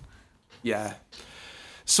of them. Yeah.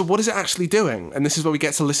 So what is it actually doing? And this is where we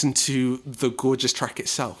get to listen to the gorgeous track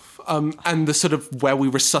itself. And the sort of where we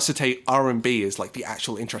resuscitate R&B is like the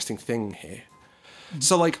actual interesting thing here. Mm-hmm.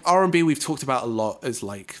 So like R&B we've talked about a lot as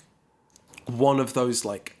like one of those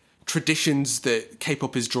like traditions that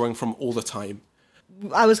K-pop is drawing from all the time.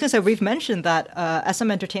 I was going to say, we've mentioned that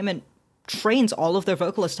SM Entertainment trains all of their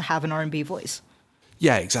vocalists to have an R&B voice.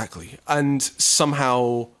 Yeah, exactly. And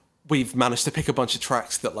somehow we've managed to pick a bunch of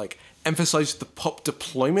tracks that like emphasize the pop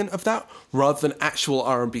deployment of that rather than actual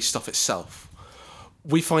R&B stuff itself.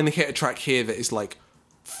 We finally hit a track here that is like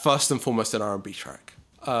first and foremost an R&B track.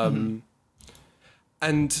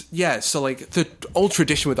 And yeah, so like the old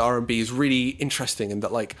tradition with R&B is really interesting in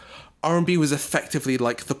that like R&B was effectively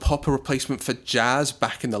like the pop replacement for jazz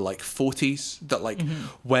back in the like 40s, that like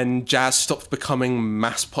when jazz stopped becoming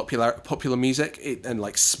mass popular music and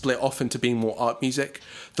like split off into being more art music,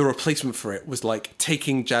 the replacement for it was like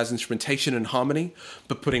taking jazz instrumentation and harmony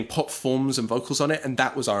but putting pop forms and vocals on it, and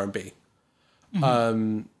that was R&B.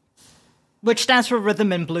 Which stands for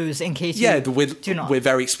rhythm and blues, in case you do not. We're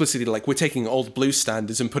very explicitly like, we're taking old blues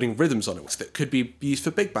standards and putting rhythms on it that could be used for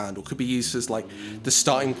big band or could be used as like the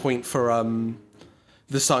starting point for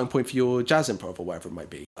your jazz improv or whatever it might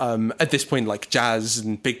be. At this point, like jazz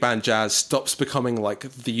and big band jazz stops becoming like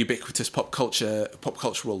the ubiquitous pop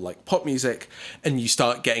cultural like pop music, and you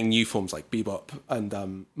start getting new forms like bebop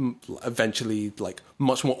and eventually like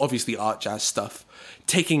much more obviously art jazz stuff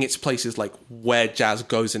taking its places like where jazz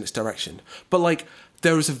goes in its direction. But like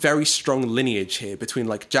there is a very strong lineage here between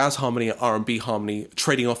like jazz harmony and R&B harmony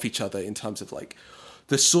trading off each other in terms of like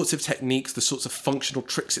the sorts of techniques, the sorts of functional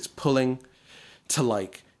tricks it's pulling to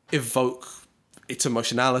like evoke its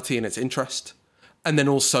emotionality and its interest. And then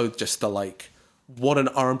also just the like what an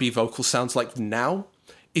R&B vocal sounds like now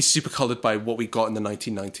is super colored by what we got in the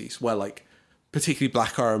 1990s, where like particularly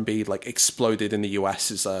black R&B like exploded in the US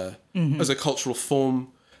as a cultural form,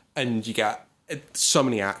 and you get so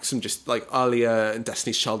many acts, and just like Aaliyah and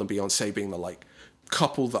Destiny's Child and Beyonce being the like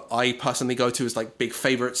couple that I personally go to as like big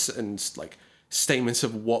favorites and like statements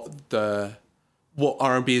of what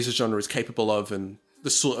R&B as a genre is capable of and the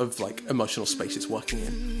sort of like emotional space it's working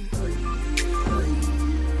in.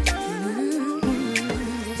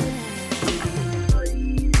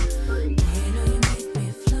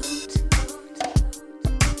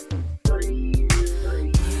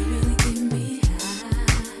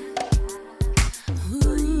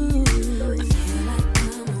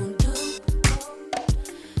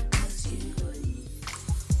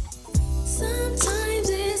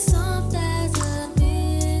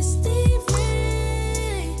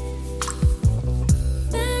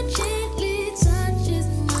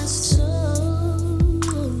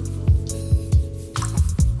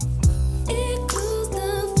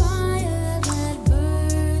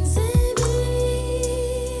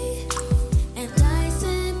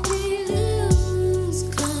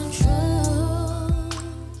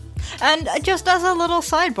 And just as a little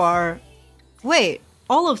sidebar, wait,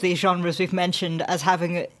 all of these genres we've mentioned as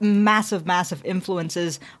having massive, massive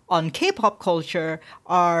influences on K-pop culture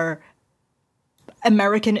are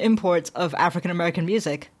American imports of African American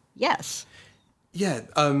music. Yes. Yeah,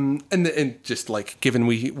 and just like given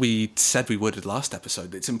we said we would at last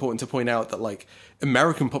episode, it's important to point out that like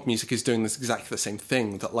American pop music is doing this exactly the same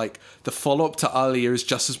thing. That like the follow up to Aaliyah is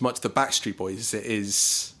just as much the Backstreet Boys as it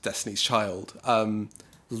is Destiny's Child.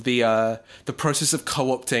 The process of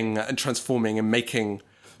co-opting and transforming and making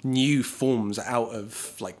new forms out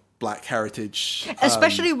of like Black heritage,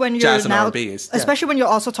 especially when you're jazz and now, R&B is, especially when you're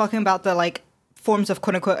also talking about the like forms of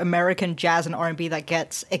quote unquote American jazz and R&B that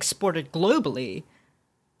gets exported globally.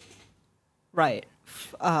 Right.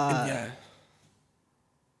 Yeah.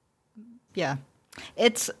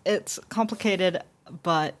 It's complicated,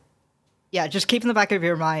 but yeah, just keep in the back of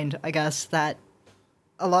your mind, I guess, that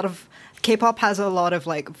a lot of K-pop has a lot of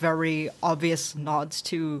like very obvious nods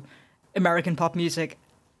to American pop music.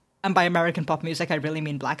 And by American pop music, I really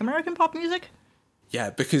mean Black American pop music. Yeah,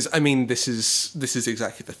 because I mean, this is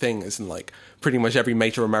exactly the thing, isn't like pretty much every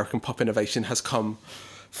major American pop innovation has come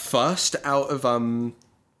first out of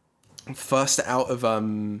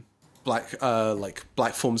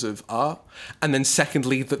black forms of art, and then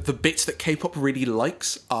secondly that the bits that K-pop really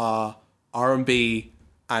likes are R&B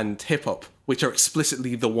and hip hop, which are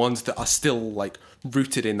explicitly the ones that are still like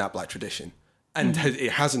rooted in that Black tradition, and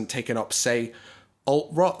it hasn't taken up, say, alt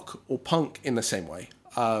rock or punk in the same way.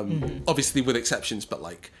 Obviously with exceptions, but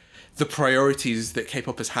like the priorities that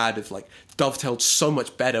K-pop has had have like dovetailed so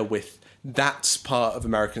much better with that part of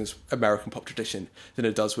American pop tradition than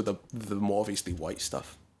it does with the more obviously white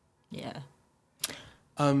stuff. Yeah.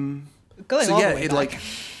 So Going all yeah, the way it back. like,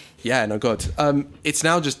 yeah, no, God. It's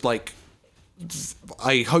now just like,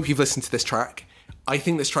 I hope you've listened to this track. I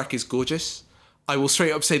think this track is gorgeous. I will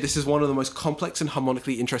straight up say this is one of the most complex and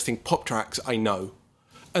harmonically interesting pop tracks I know.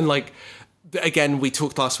 And like, again, we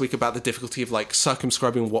talked last week about the difficulty of like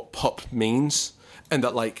circumscribing what pop means, and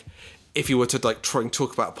that like if you were to like try and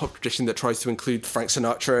talk about a pop tradition that tries to include Frank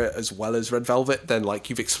Sinatra as well as Red Velvet, then like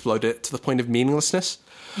you've exploded it to the point of meaninglessness.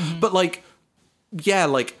 But like, yeah,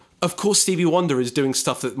 like of course Stevie Wonder is doing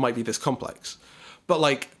stuff that might be this complex, but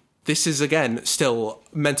like this is again still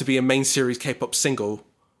meant to be a main series K-pop single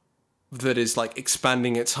that is like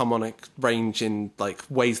expanding its harmonic range in like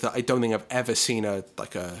ways that I don't think I've ever seen a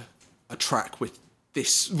track with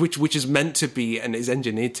this, which is meant to be and is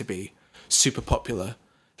engineered to be super popular,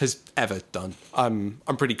 has ever done. I'm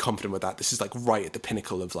pretty confident with that. This is like right at the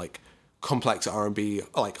pinnacle of like complex R&B,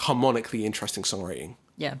 like harmonically interesting songwriting.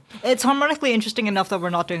 Yeah. It's harmonically interesting enough that we're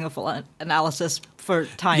not doing a full analysis for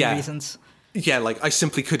time reasons. Yeah, like I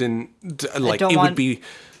simply couldn't, like it would be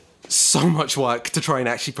so much work to try and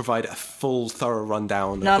actually provide a full, thorough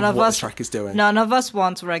rundown of what the track is doing. None of us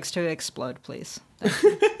wants Rex to explode, please.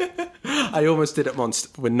 I almost did it once.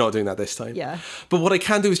 We're not doing that this time. Yeah. But what I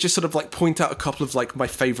can do is just sort of like point out a couple of like my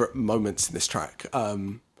favorite moments in this track.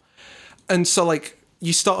 And so like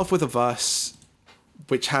you start off with a verse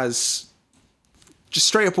which has just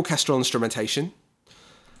straight up orchestral instrumentation.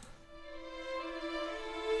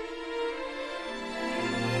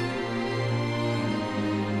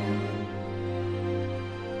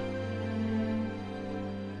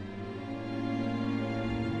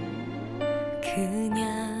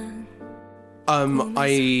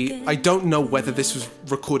 I don't know whether this was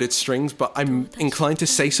recorded strings, but I'm inclined to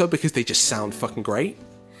say so because they just sound fucking great.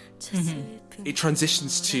 It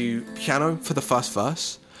transitions to piano for the first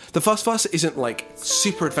verse. The first verse isn't like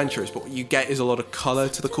super adventurous, but what you get is a lot of color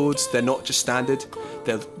to the chords. They're not just standard.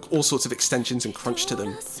 There are all sorts of extensions and crunch to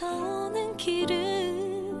them. 서는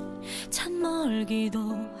길은 참 멀기도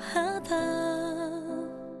하다.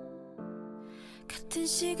 같은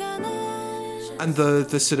시간에 And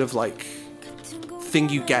the sort of like thing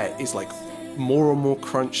you get is like more and more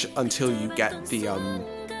crunch until you get the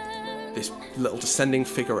this little descending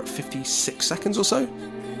figure at 56 seconds or so.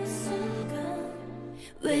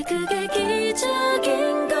 왜 그게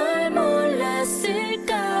기적인 걸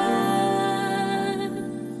몰랐을까?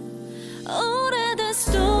 오래된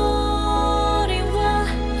스토리와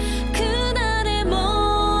그날의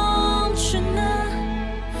멈춘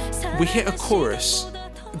나. We hit a chorus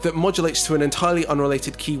that modulates to an entirely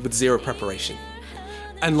unrelated key with zero preparation.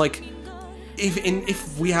 And like,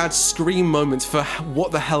 if we had scream moments for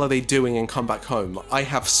what the hell are they doing in Come Back Home, I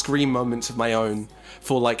have scream moments of my own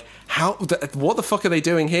for like, what the fuck are they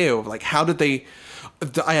doing here? Like, how did they,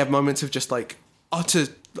 I have moments of just like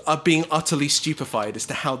being utterly stupefied as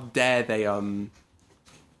to how dare they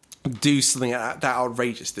do something that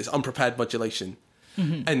outrageous, this unprepared modulation.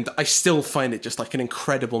 And I still find it just like an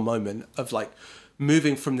incredible moment of like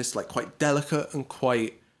moving from this like quite delicate and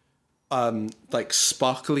quite like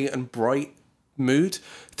sparkly and bright mood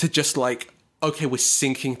to just like, okay, we're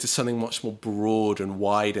sinking to something much more broad and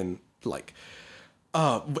wide and like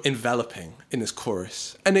enveloping in this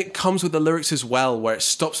chorus. And it comes with the lyrics as well, where it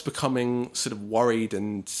stops becoming sort of worried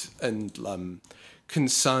and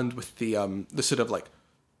concerned with the sort of like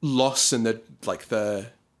loss and the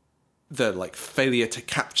like failure to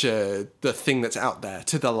capture the thing that's out there,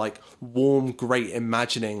 to the like warm, great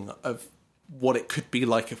imagining of what it could be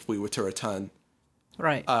like if we were to return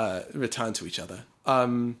to each other.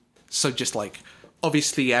 So just like,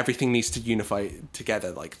 obviously everything needs to unify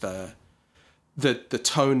together. Like the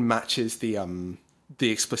tone matches the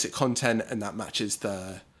explicit content, and that matches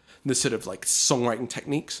the sort of like songwriting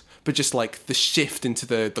techniques. But just like the shift into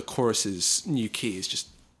the chorus's new key is just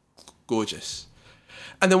gorgeous.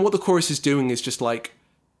 And then what the chorus is doing is just like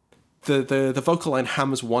the vocal line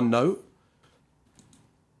hammers one note,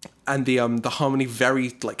 and the harmony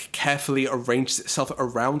very like carefully arranges itself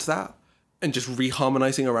around that, and just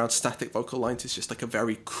reharmonizing around static vocal lines is just like a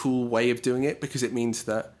very cool way of doing it, because it means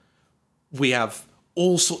that we have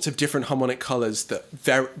all sorts of different harmonic colors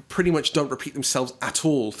that pretty much don't repeat themselves at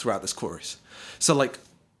all throughout this chorus. So like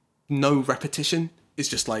no repetition is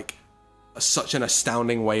just like such an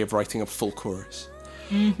astounding way of writing a full chorus.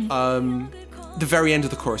 The very end of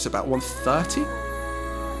the chorus, about 1:30.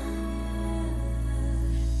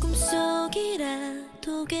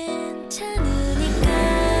 꿈속이라도 괜찮으니까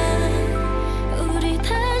우리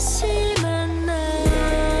다시 만나.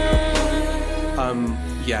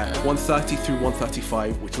 Yeah, 1:30 through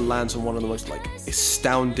 1:35, which lands on one of the most like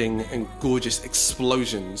astounding and gorgeous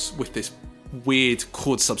explosions with this weird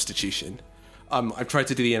chord substitution. I've tried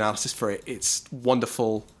to do the analysis for it. It's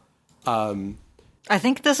wonderful. I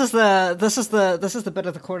think this is the bit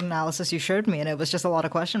of the chord analysis you showed me, and it was just a lot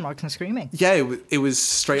of question marks and screaming. Yeah, it was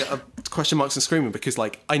straight up question marks and screaming, because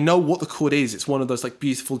like I know what the chord is. It's one of those like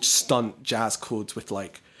beautiful stunt jazz chords with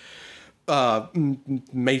like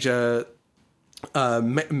major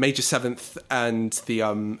seventh and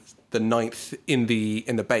the ninth in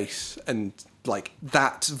the bass, and like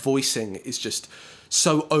that voicing is just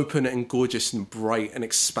so open and gorgeous and bright and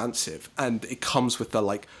expansive, and it comes with the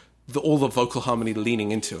like all the vocal harmony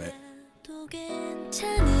leaning into it. 또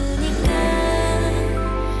괜찮으니까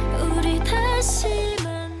우리 다시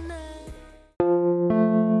만나.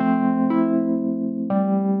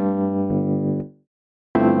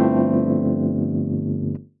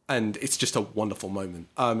 And it's just a wonderful moment.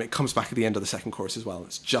 It comes back at the end of the second chorus as well.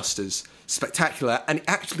 It's just as spectacular, and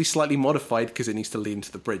actually slightly modified because it needs to lead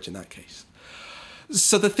into the bridge in that case.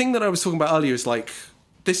 So the thing that I was talking about earlier is like,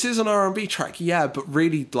 this is an R&B track, yeah, but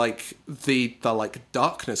really like the like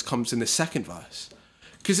darkness comes in the second verse,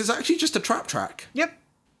 because it's actually just a trap track. Yep.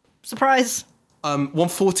 Surprise.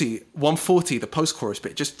 140, the post-chorus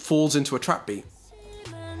bit just falls into a trap beat.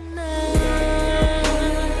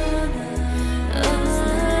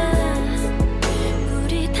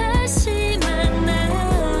 우리 다시 만나.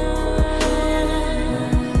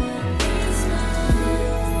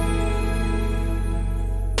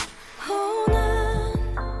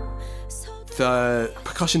 The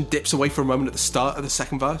percussion dips away for a moment at the start of the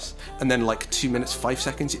second verse, and then like 2 minutes 5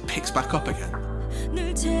 seconds it picks back up again.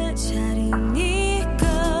 늘 제자리니까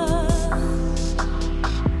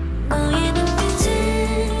너의 눈빛은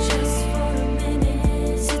just for a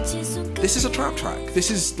minute 스칠 수 This is a trap track.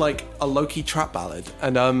 This is like a low-key trap ballad,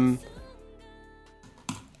 and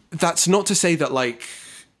that's not to say that like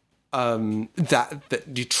that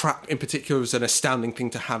the trap in particular is an astounding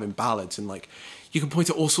thing to have in ballads, and like you can point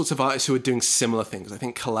to all sorts of artists who are doing similar things. I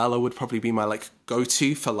think Kelela would probably be my like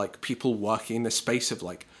go-to for like people working in the space of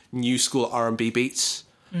like new school R&B beats,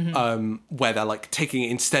 where they're like taking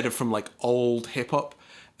it, instead of from like old hip-hop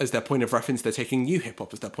as their point of reference, they're taking new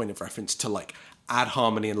hip-hop as their point of reference to like add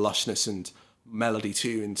harmony and lushness and melody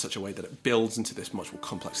too, in such a way that it builds into this much more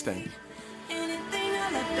complex thing. Anything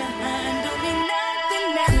I left behind don't mean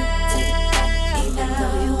nothing now. Take it back, even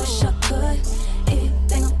though you wish I could.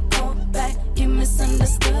 Anything I want back, you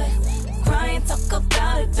misunderstood. Cry and talk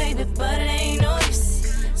about it, baby, but it ain't no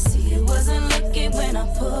use. See, it wasn't looking when I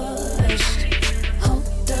pushed.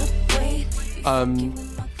 Hold up, wait.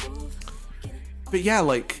 But yeah,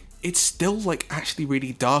 like it's still like actually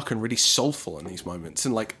really dark and really soulful in these moments,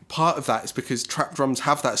 and like part of that is because trap drums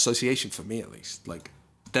have that association, for me at least. Like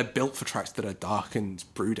they're built for tracks that are dark and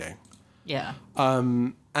brooding. Yeah.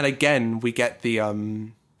 And again, we get the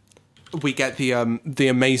we get the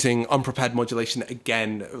amazing unprepared modulation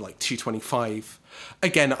again, like 225.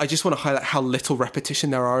 Again, I just want to highlight how little repetition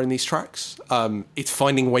there are in these tracks. It's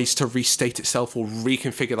finding ways to restate itself or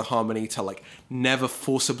reconfigure the harmony to like never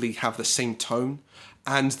forcibly have the same tone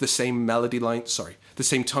and the same melody line. Sorry, the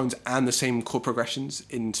same tones and the same chord progressions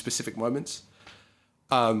in specific moments,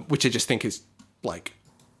 which I just think is like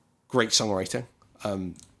great songwriting.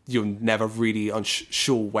 You're never really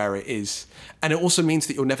unsure where it is, and it also means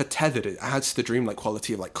that you're never tethered. It adds to the dreamlike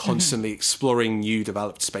quality of like constantly exploring new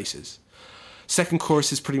developed spaces. Second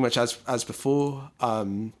chorus is pretty much as before,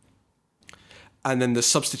 and then the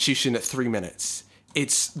substitution at 3 minutes.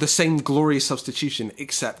 It's the same glorious substitution,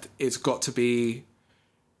 except it's got to be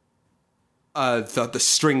the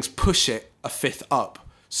strings push it a fifth up,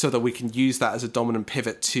 so that we can use that as a dominant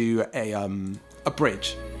pivot to a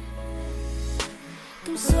bridge.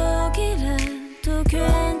 꿈속이라도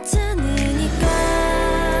괜찮으니까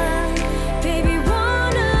Baby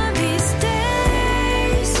wanna be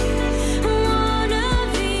stays wanna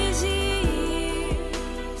be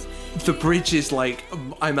The bridge is like,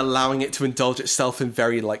 I'm allowing it to indulge itself in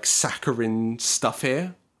very like saccharine stuff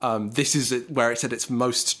here. This is where it's at its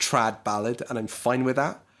most trad ballad, and I'm fine with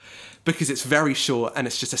that because it's very short and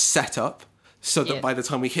it's just a setup. So that by the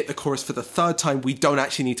time we hit the chorus for the third time, we don't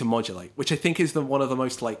actually need to modulate, which I think is one of the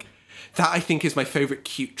most like, that I think is my favorite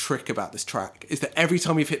cute trick about this track, is that every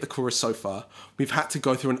time we've hit the chorus so far, we've had to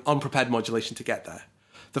go through an unprepared modulation to get there.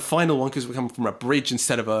 The final one, because we're coming from a bridge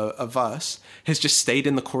instead of a verse, has just stayed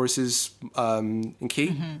in the choruses in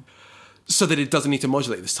key, so that it doesn't need to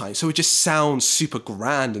modulate this time. So it just sounds super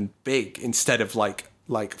grand and big instead of like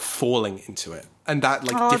falling into it. And that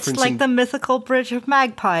like difference. It's like the mythical bridge of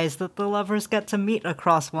magpies that the lovers get to meet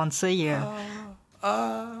across once a year.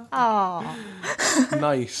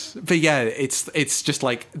 Nice. But yeah, it's just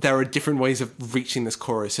like there are different ways of reaching this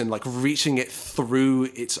chorus, and like reaching it through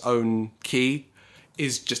its own key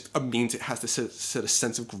is just means it has this sort of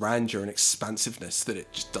sense of grandeur and expansiveness that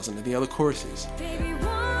it just doesn't in the other choruses. Baby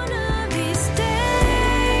wanna be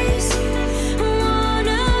stays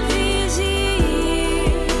wanna be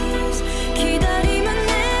기다리면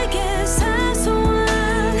내게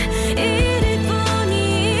사소한 일일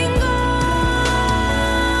뿐인 걸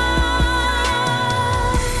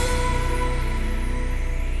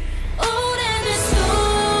오래된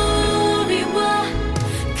스토리와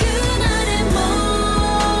그날의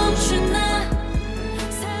멈춘 나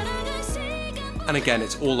살아갈 시간. And again,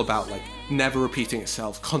 it's all about like never repeating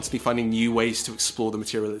itself, constantly finding new ways to explore the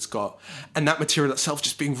material it's got, and that material itself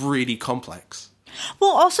just being really complex.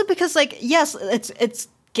 Well, also because like, yes, it's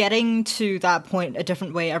getting to that point a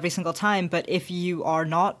different way every single time, but if you are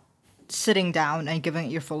not sitting down and giving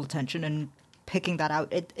it your full attention and picking that out,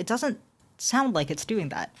 it doesn't sound like it's doing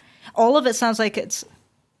that. All of it sounds like it's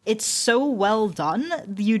so well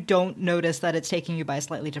done, you don't notice that it's taking you by a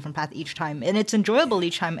slightly different path each time. And it's enjoyable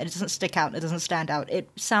each time, and it doesn't stick out, it doesn't stand out. It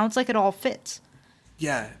sounds like it all fits.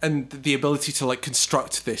 Yeah, and the ability to like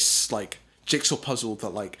construct this like jigsaw puzzle that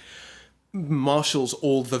like marshals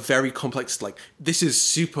all the very complex, like this is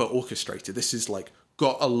super orchestrated. This is like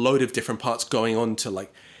got a load of different parts going on to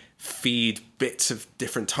like feed bits of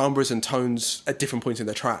different timbres and tones at different points in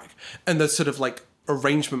the track. And the sort of like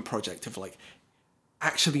arrangement project of like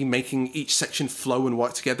actually making each section flow and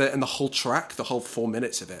work together, and the whole track, the whole 4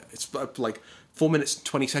 minutes of it, it's like 4 minutes and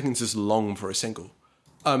 20 seconds is long for a single.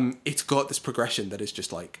 It's got this progression that is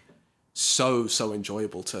just like so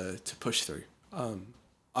enjoyable to push through.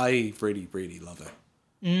 I really love it.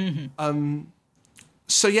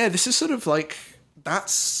 So yeah, this is sort of like,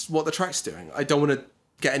 that's what the track's doing. I don't want to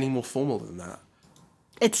get any more formal than that.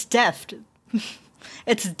 It's deft.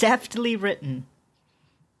 It's deftly written.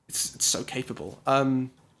 It's so capable. And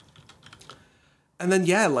then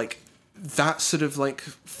yeah, like that sort of like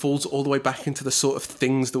falls all the way back into the sort of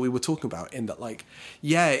things that we were talking about, in that like,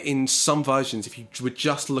 yeah, in some versions, if you were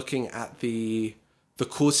just looking at the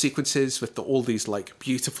chord sequences with all these like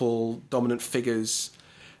beautiful dominant figures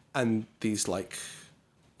and these like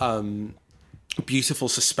beautiful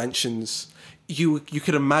suspensions, you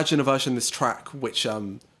could imagine a version of this track which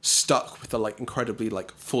stuck with the like incredibly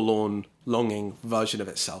like forlorn longing version of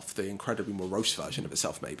itself, the incredibly morose version of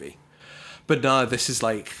itself maybe. But no, this is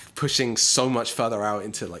like pushing so much further out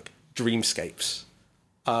into like dreamscapes,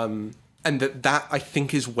 and that I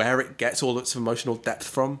think is where it gets all its emotional depth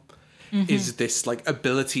from. Is this like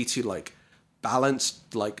ability to like balance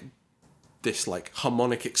like this like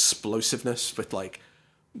harmonic explosiveness with like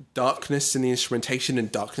darkness in the instrumentation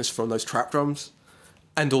and darkness from those trap drums,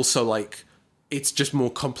 and also like it's just more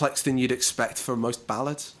complex than you'd expect for most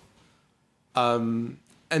ballads, and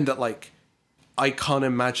that like I can't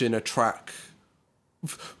imagine a track.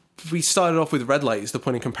 We started off with Red Light as the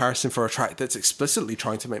point of comparison for a track that's explicitly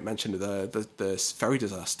trying to make mention of the ferry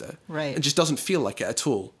disaster. Right. It just doesn't feel like it at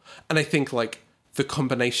all. And I think like the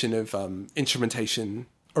combination of instrumentation,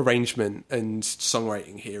 arrangement, and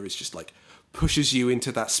songwriting here is just like pushes you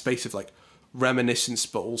into that space of like reminiscence,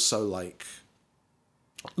 but also like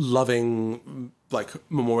loving like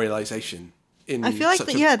memorialization in I feel like such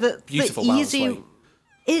the beautiful easy way.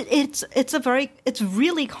 it's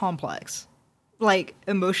really complex. Like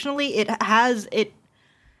emotionally, it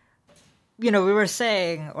we were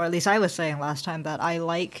saying, or at least I was saying last time, that I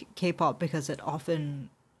like K-pop because it often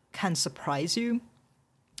can surprise you.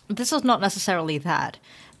 This is not necessarily that,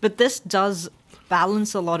 but this does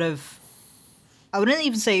balance a lot of, I wouldn't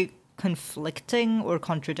even say conflicting or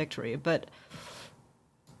contradictory, but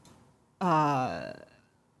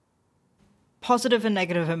positive and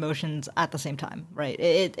negative emotions at the same time, right?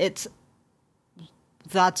 It's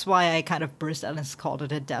that's why I kind of burst out and called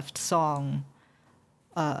it a deft song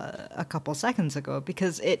a couple seconds ago,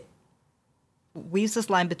 because it weaves this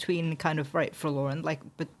line between kind of, right, forlorn, like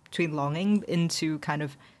between longing into kind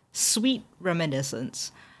of sweet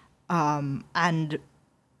reminiscence, and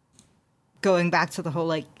going back to the whole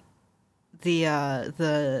like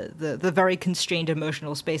the very constrained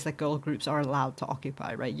emotional space that girl groups are allowed to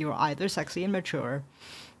occupy, right? You're either sexy and mature,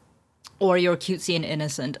 or you're cutesy and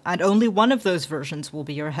innocent, and only one of those versions will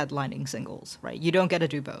be your headlining singles, right? You don't get to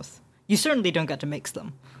do both. You certainly don't get to mix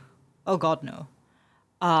them. Oh God, no.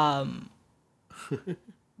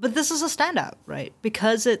 But this is a standout, right?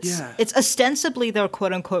 Because it's ostensibly their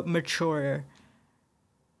quote-unquote mature,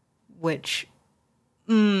 which,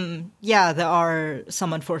 there are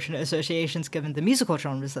some unfortunate associations given the musical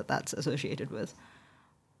genres that's associated with.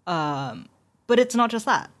 But it's not just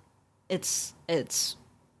that. It's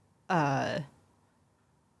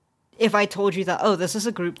if I told you that, oh, this is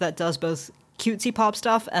a group that does both cutesy pop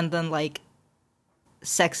stuff and then like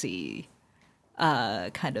sexy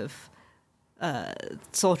kind of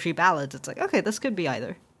sultry ballads, it's like, okay, this could be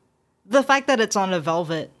either. The fact that it's on a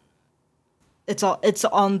Velvet, it's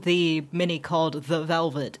on the mini called The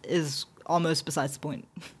Velvet is almost besides the point.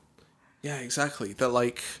 Yeah, exactly. That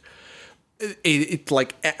like it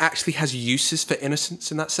like it actually has uses for innocence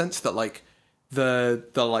in that sense, that like the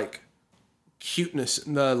like cuteness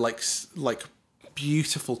and the like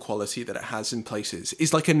beautiful quality that it has in places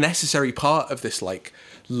is like a necessary part of this like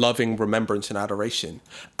loving remembrance and adoration,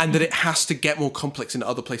 and that it has to get more complex in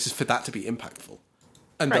other places for that to be impactful,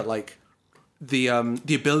 and that like the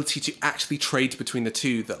ability to actually trade between the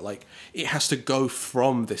two, that like it has to go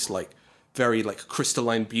from this like very like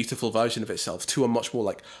crystalline beautiful version of itself to a much more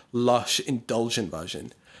like lush indulgent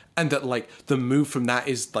version. And that, like, the move from that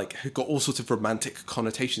is, like, got all sorts of romantic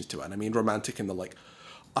connotations to it. And I mean romantic in the, like,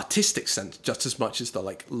 artistic sense just as much as the,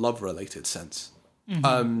 like, love-related sense.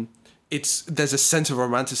 Mm-hmm. There's a sense of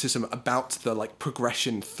romanticism about the, like,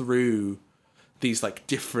 progression through these, like,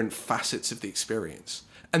 different facets of the experience.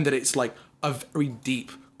 And that it's, like, a very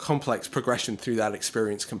deep, complex progression through that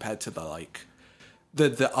experience compared to the, like,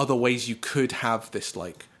 the other ways you could have this,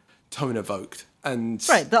 like, tone evoked. And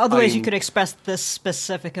right, the other ways you could express this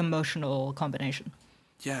specific emotional combination.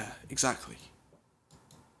 Yeah, exactly.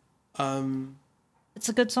 It's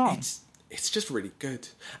a good song. It's just really good.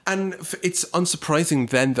 And it's unsurprising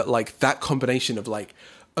then that like that combination of like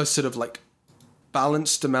a sort of like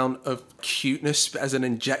balanced amount of cuteness as an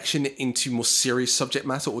injection into more serious subject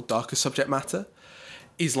matter or darker subject matter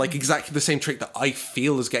is like exactly the same trait that I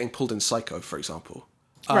feel is getting pulled in Psycho, for example.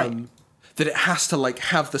 Right. That it has to like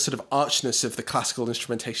have the sort of archness of the classical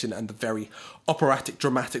instrumentation and the very operatic,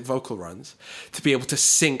 dramatic vocal runs to be able to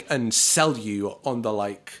sink and sell you on the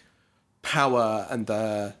like power and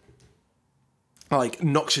the like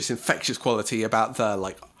noxious, infectious quality about the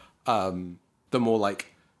like the more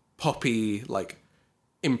like poppy, like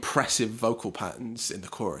impressive vocal patterns in the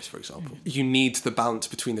chorus, for example. You need the balance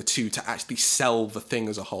between the two to actually sell the thing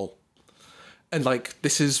as a whole. And, like,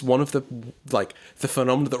 this is one of the, like, the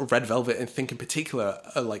phenomena that Red Velvet, and Think in particular,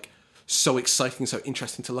 are, like, so exciting, so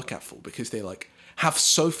interesting to look at for, because they, like, have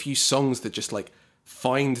so few songs that just, like,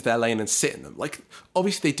 find their lane and sit in them. Like,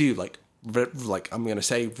 obviously they do, like I'm going to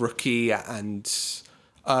say Rookie and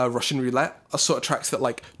Russian Roulette are sort of tracks that,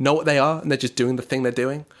 like, know what they are, and they're just doing the thing they're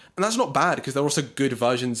doing. And that's not bad, because they're also good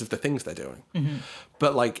versions of the things they're doing. Mm-hmm.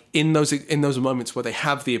 But, like, in those moments where they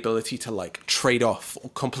have the ability to, like, trade off or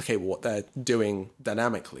complicate what they're doing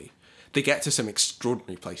dynamically, they get to some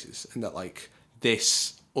extraordinary places. And that, like,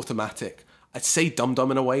 this Automatic, I'd say Dum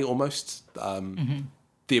Dum in a way, almost. The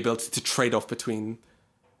ability to trade off between,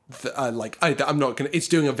 I'm not going to... It's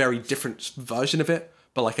doing a very different version of it,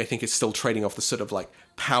 but like I think it's still trading off the sort of like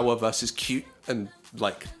power versus cute, and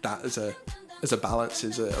like that as a balance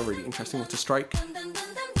is a really interesting one to strike.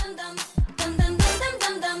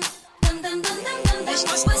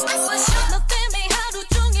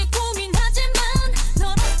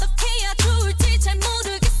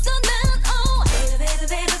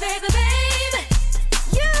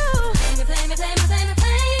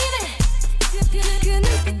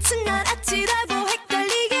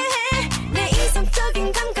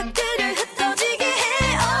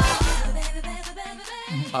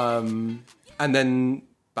 And then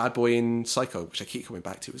Bad Boy and Psycho, which I keep coming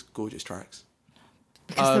back to, is gorgeous tracks.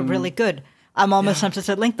 Because they're really good. I'm almost tempted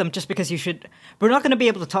to link them just because you should... We're not going to be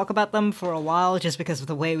able to talk about them for a while just because of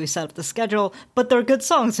the way we set up the schedule, but they're good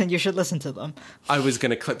songs and you should listen to them. I was going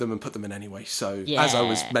to clip them and put them in anyway, so as I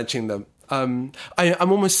was mentioning them, I'm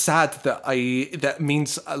almost sad that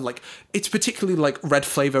means like it's particularly like Red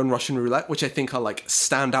Flavor and Russian Roulette, which I think are like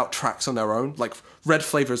standout tracks on their own. Like Red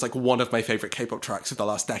Flavor is like one of my favorite K-pop tracks of the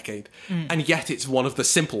last decade, and yet it's one of the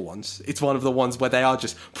simple ones. It's one of the ones where they are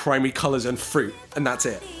just primary colors and fruit, and that's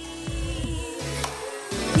it.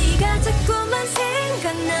 네가 자꾸만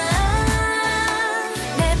생각나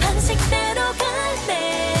내 방식대로 갈래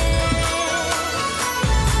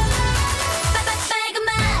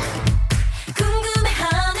빨간맛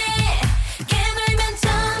궁금해하네 깨물면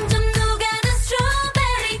점점 녹아든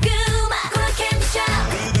스트로베리 그맛 콜라 캔디샵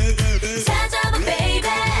찾아봐 baby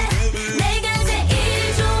내가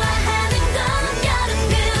제일 좋아하는 건 여름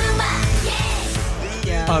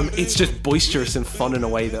그맛 It's just boisterous and fun in a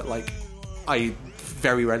way that like I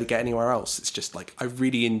very rarely get anywhere else. It's just like I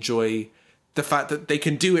really enjoy the fact that they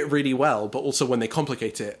can do it really well, but also when they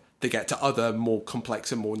complicate it, they get to other more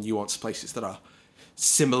complex and more nuanced places that are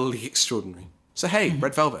similarly extraordinary. So hey,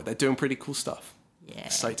 Red Velvet, they're doing pretty cool stuff. Yeah.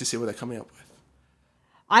 Excited to see what they're coming up with.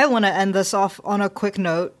 I want to end this off on a quick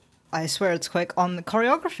note. I swear it's quick, on the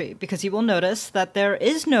choreography, because you will notice that there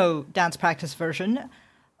is no dance practice version.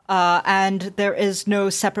 And there is no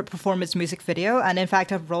separate performance music video. And in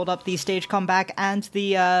fact, I've rolled up the stage comeback and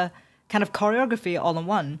the kind of choreography all in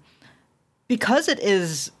one. Because it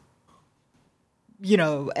is, you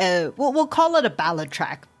know, we'll call it a ballad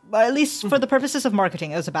track. At least for the purposes of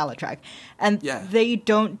marketing, it was a ballad track. And they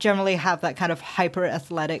don't generally have that kind of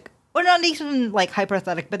hyper-athletic, or not even like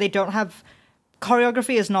hyper-athletic, but they don't have,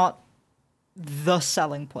 choreography is not the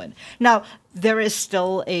selling point. Now, there is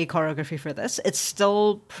still a choreography for this. It's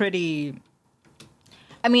still pretty...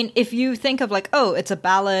 I mean, if you think of like, oh, it's a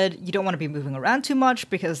ballad, you don't want to be moving around too much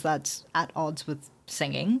because that's at odds with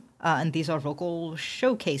singing. And these are vocal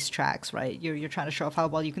showcase tracks, right? You're trying to show off how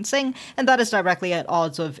well you can sing. And that is directly at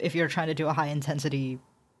odds of if you're trying to do a high-intensity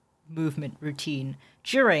movement routine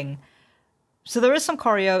during. So there is some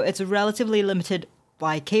choreo. It's relatively limited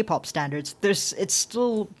by K-pop standards. It's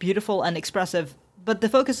still beautiful and expressive, but the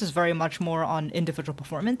focus is very much more on individual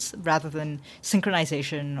performance rather than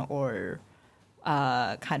synchronization or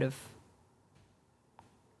kind of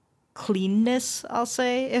cleanness, I'll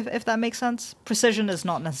say, if that makes sense. Precision is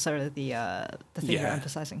not necessarily the thing you're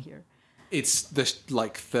emphasizing here. It's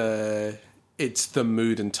the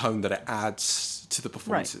mood and tone that it adds to the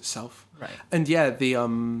performance itself. Right. And yeah,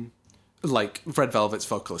 the like Red Velvet's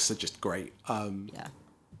vocalists are just great.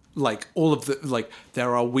 Like all of the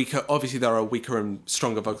there are weaker and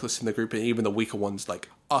stronger vocalists in the group, and even the weaker ones like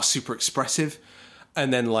are super expressive.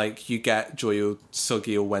 And then like you get Joy or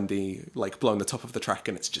Seulgi or Wendy like blowing the top of the track,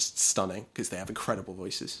 and it's just stunning because they have incredible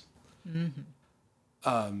voices.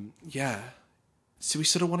 Yeah. So we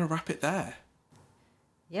sort of want to wrap it there.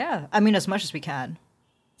 Yeah, I mean as much as we can.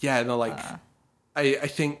 Yeah, no, like I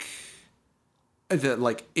think that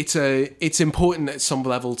like it's important at some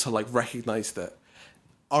level to like recognize that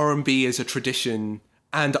R&B is a tradition,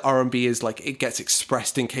 and R&B is like it gets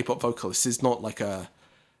expressed in K-pop vocalists is not like a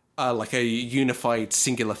unified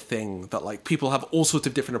singular thing, that like people have all sorts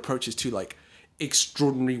of different approaches to like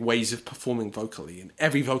extraordinary ways of performing vocally, and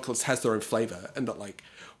every vocalist has their own flavor, and that like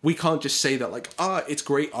we can't just say that like it's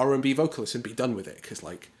great R&B vocalists and be done with it, because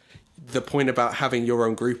like the point about having your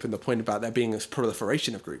own group and the point about there being a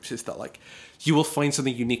proliferation of groups is that like you will find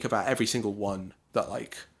something unique about every single one, that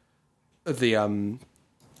like the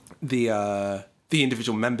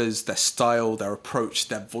individual members, their style, their approach,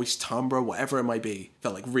 their voice timbre, whatever it might be,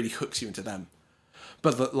 that like really hooks you into them.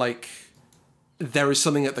 But that like there is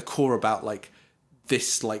something at the core about like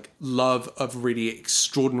this like love of really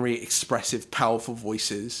extraordinary, expressive, powerful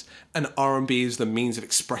voices, and R&B is the means of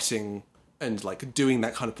expressing and like doing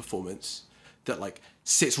that kind of performance, that like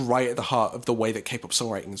sits right at the heart of the way that K-pop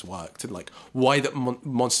songwriting has worked, and like why that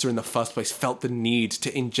Monster in the first place felt the need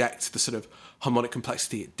to inject the sort of harmonic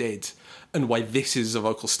complexity it did, and why this is a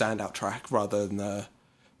vocal standout track rather than the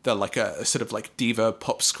like a sort of like diva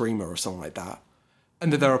pop screamer or something like that.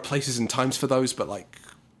 And that there are places and times for those, but like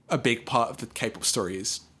a big part of the K-pop story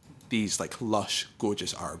is these like lush,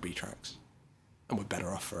 gorgeous R&B tracks, and we're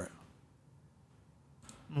better off for it.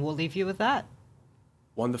 We'll leave you with that.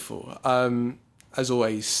 Wonderful. As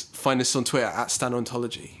always, find us on Twitter at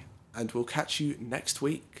StanOntology, and we'll catch you next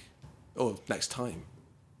week, or next time.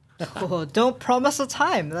 Oh, don't promise a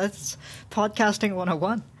time. That's podcasting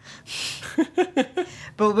 101.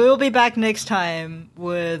 But we'll be back next time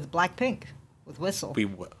with Blackpink, with Whistle. We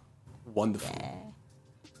were wonderful. Yeah.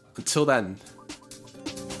 Until then,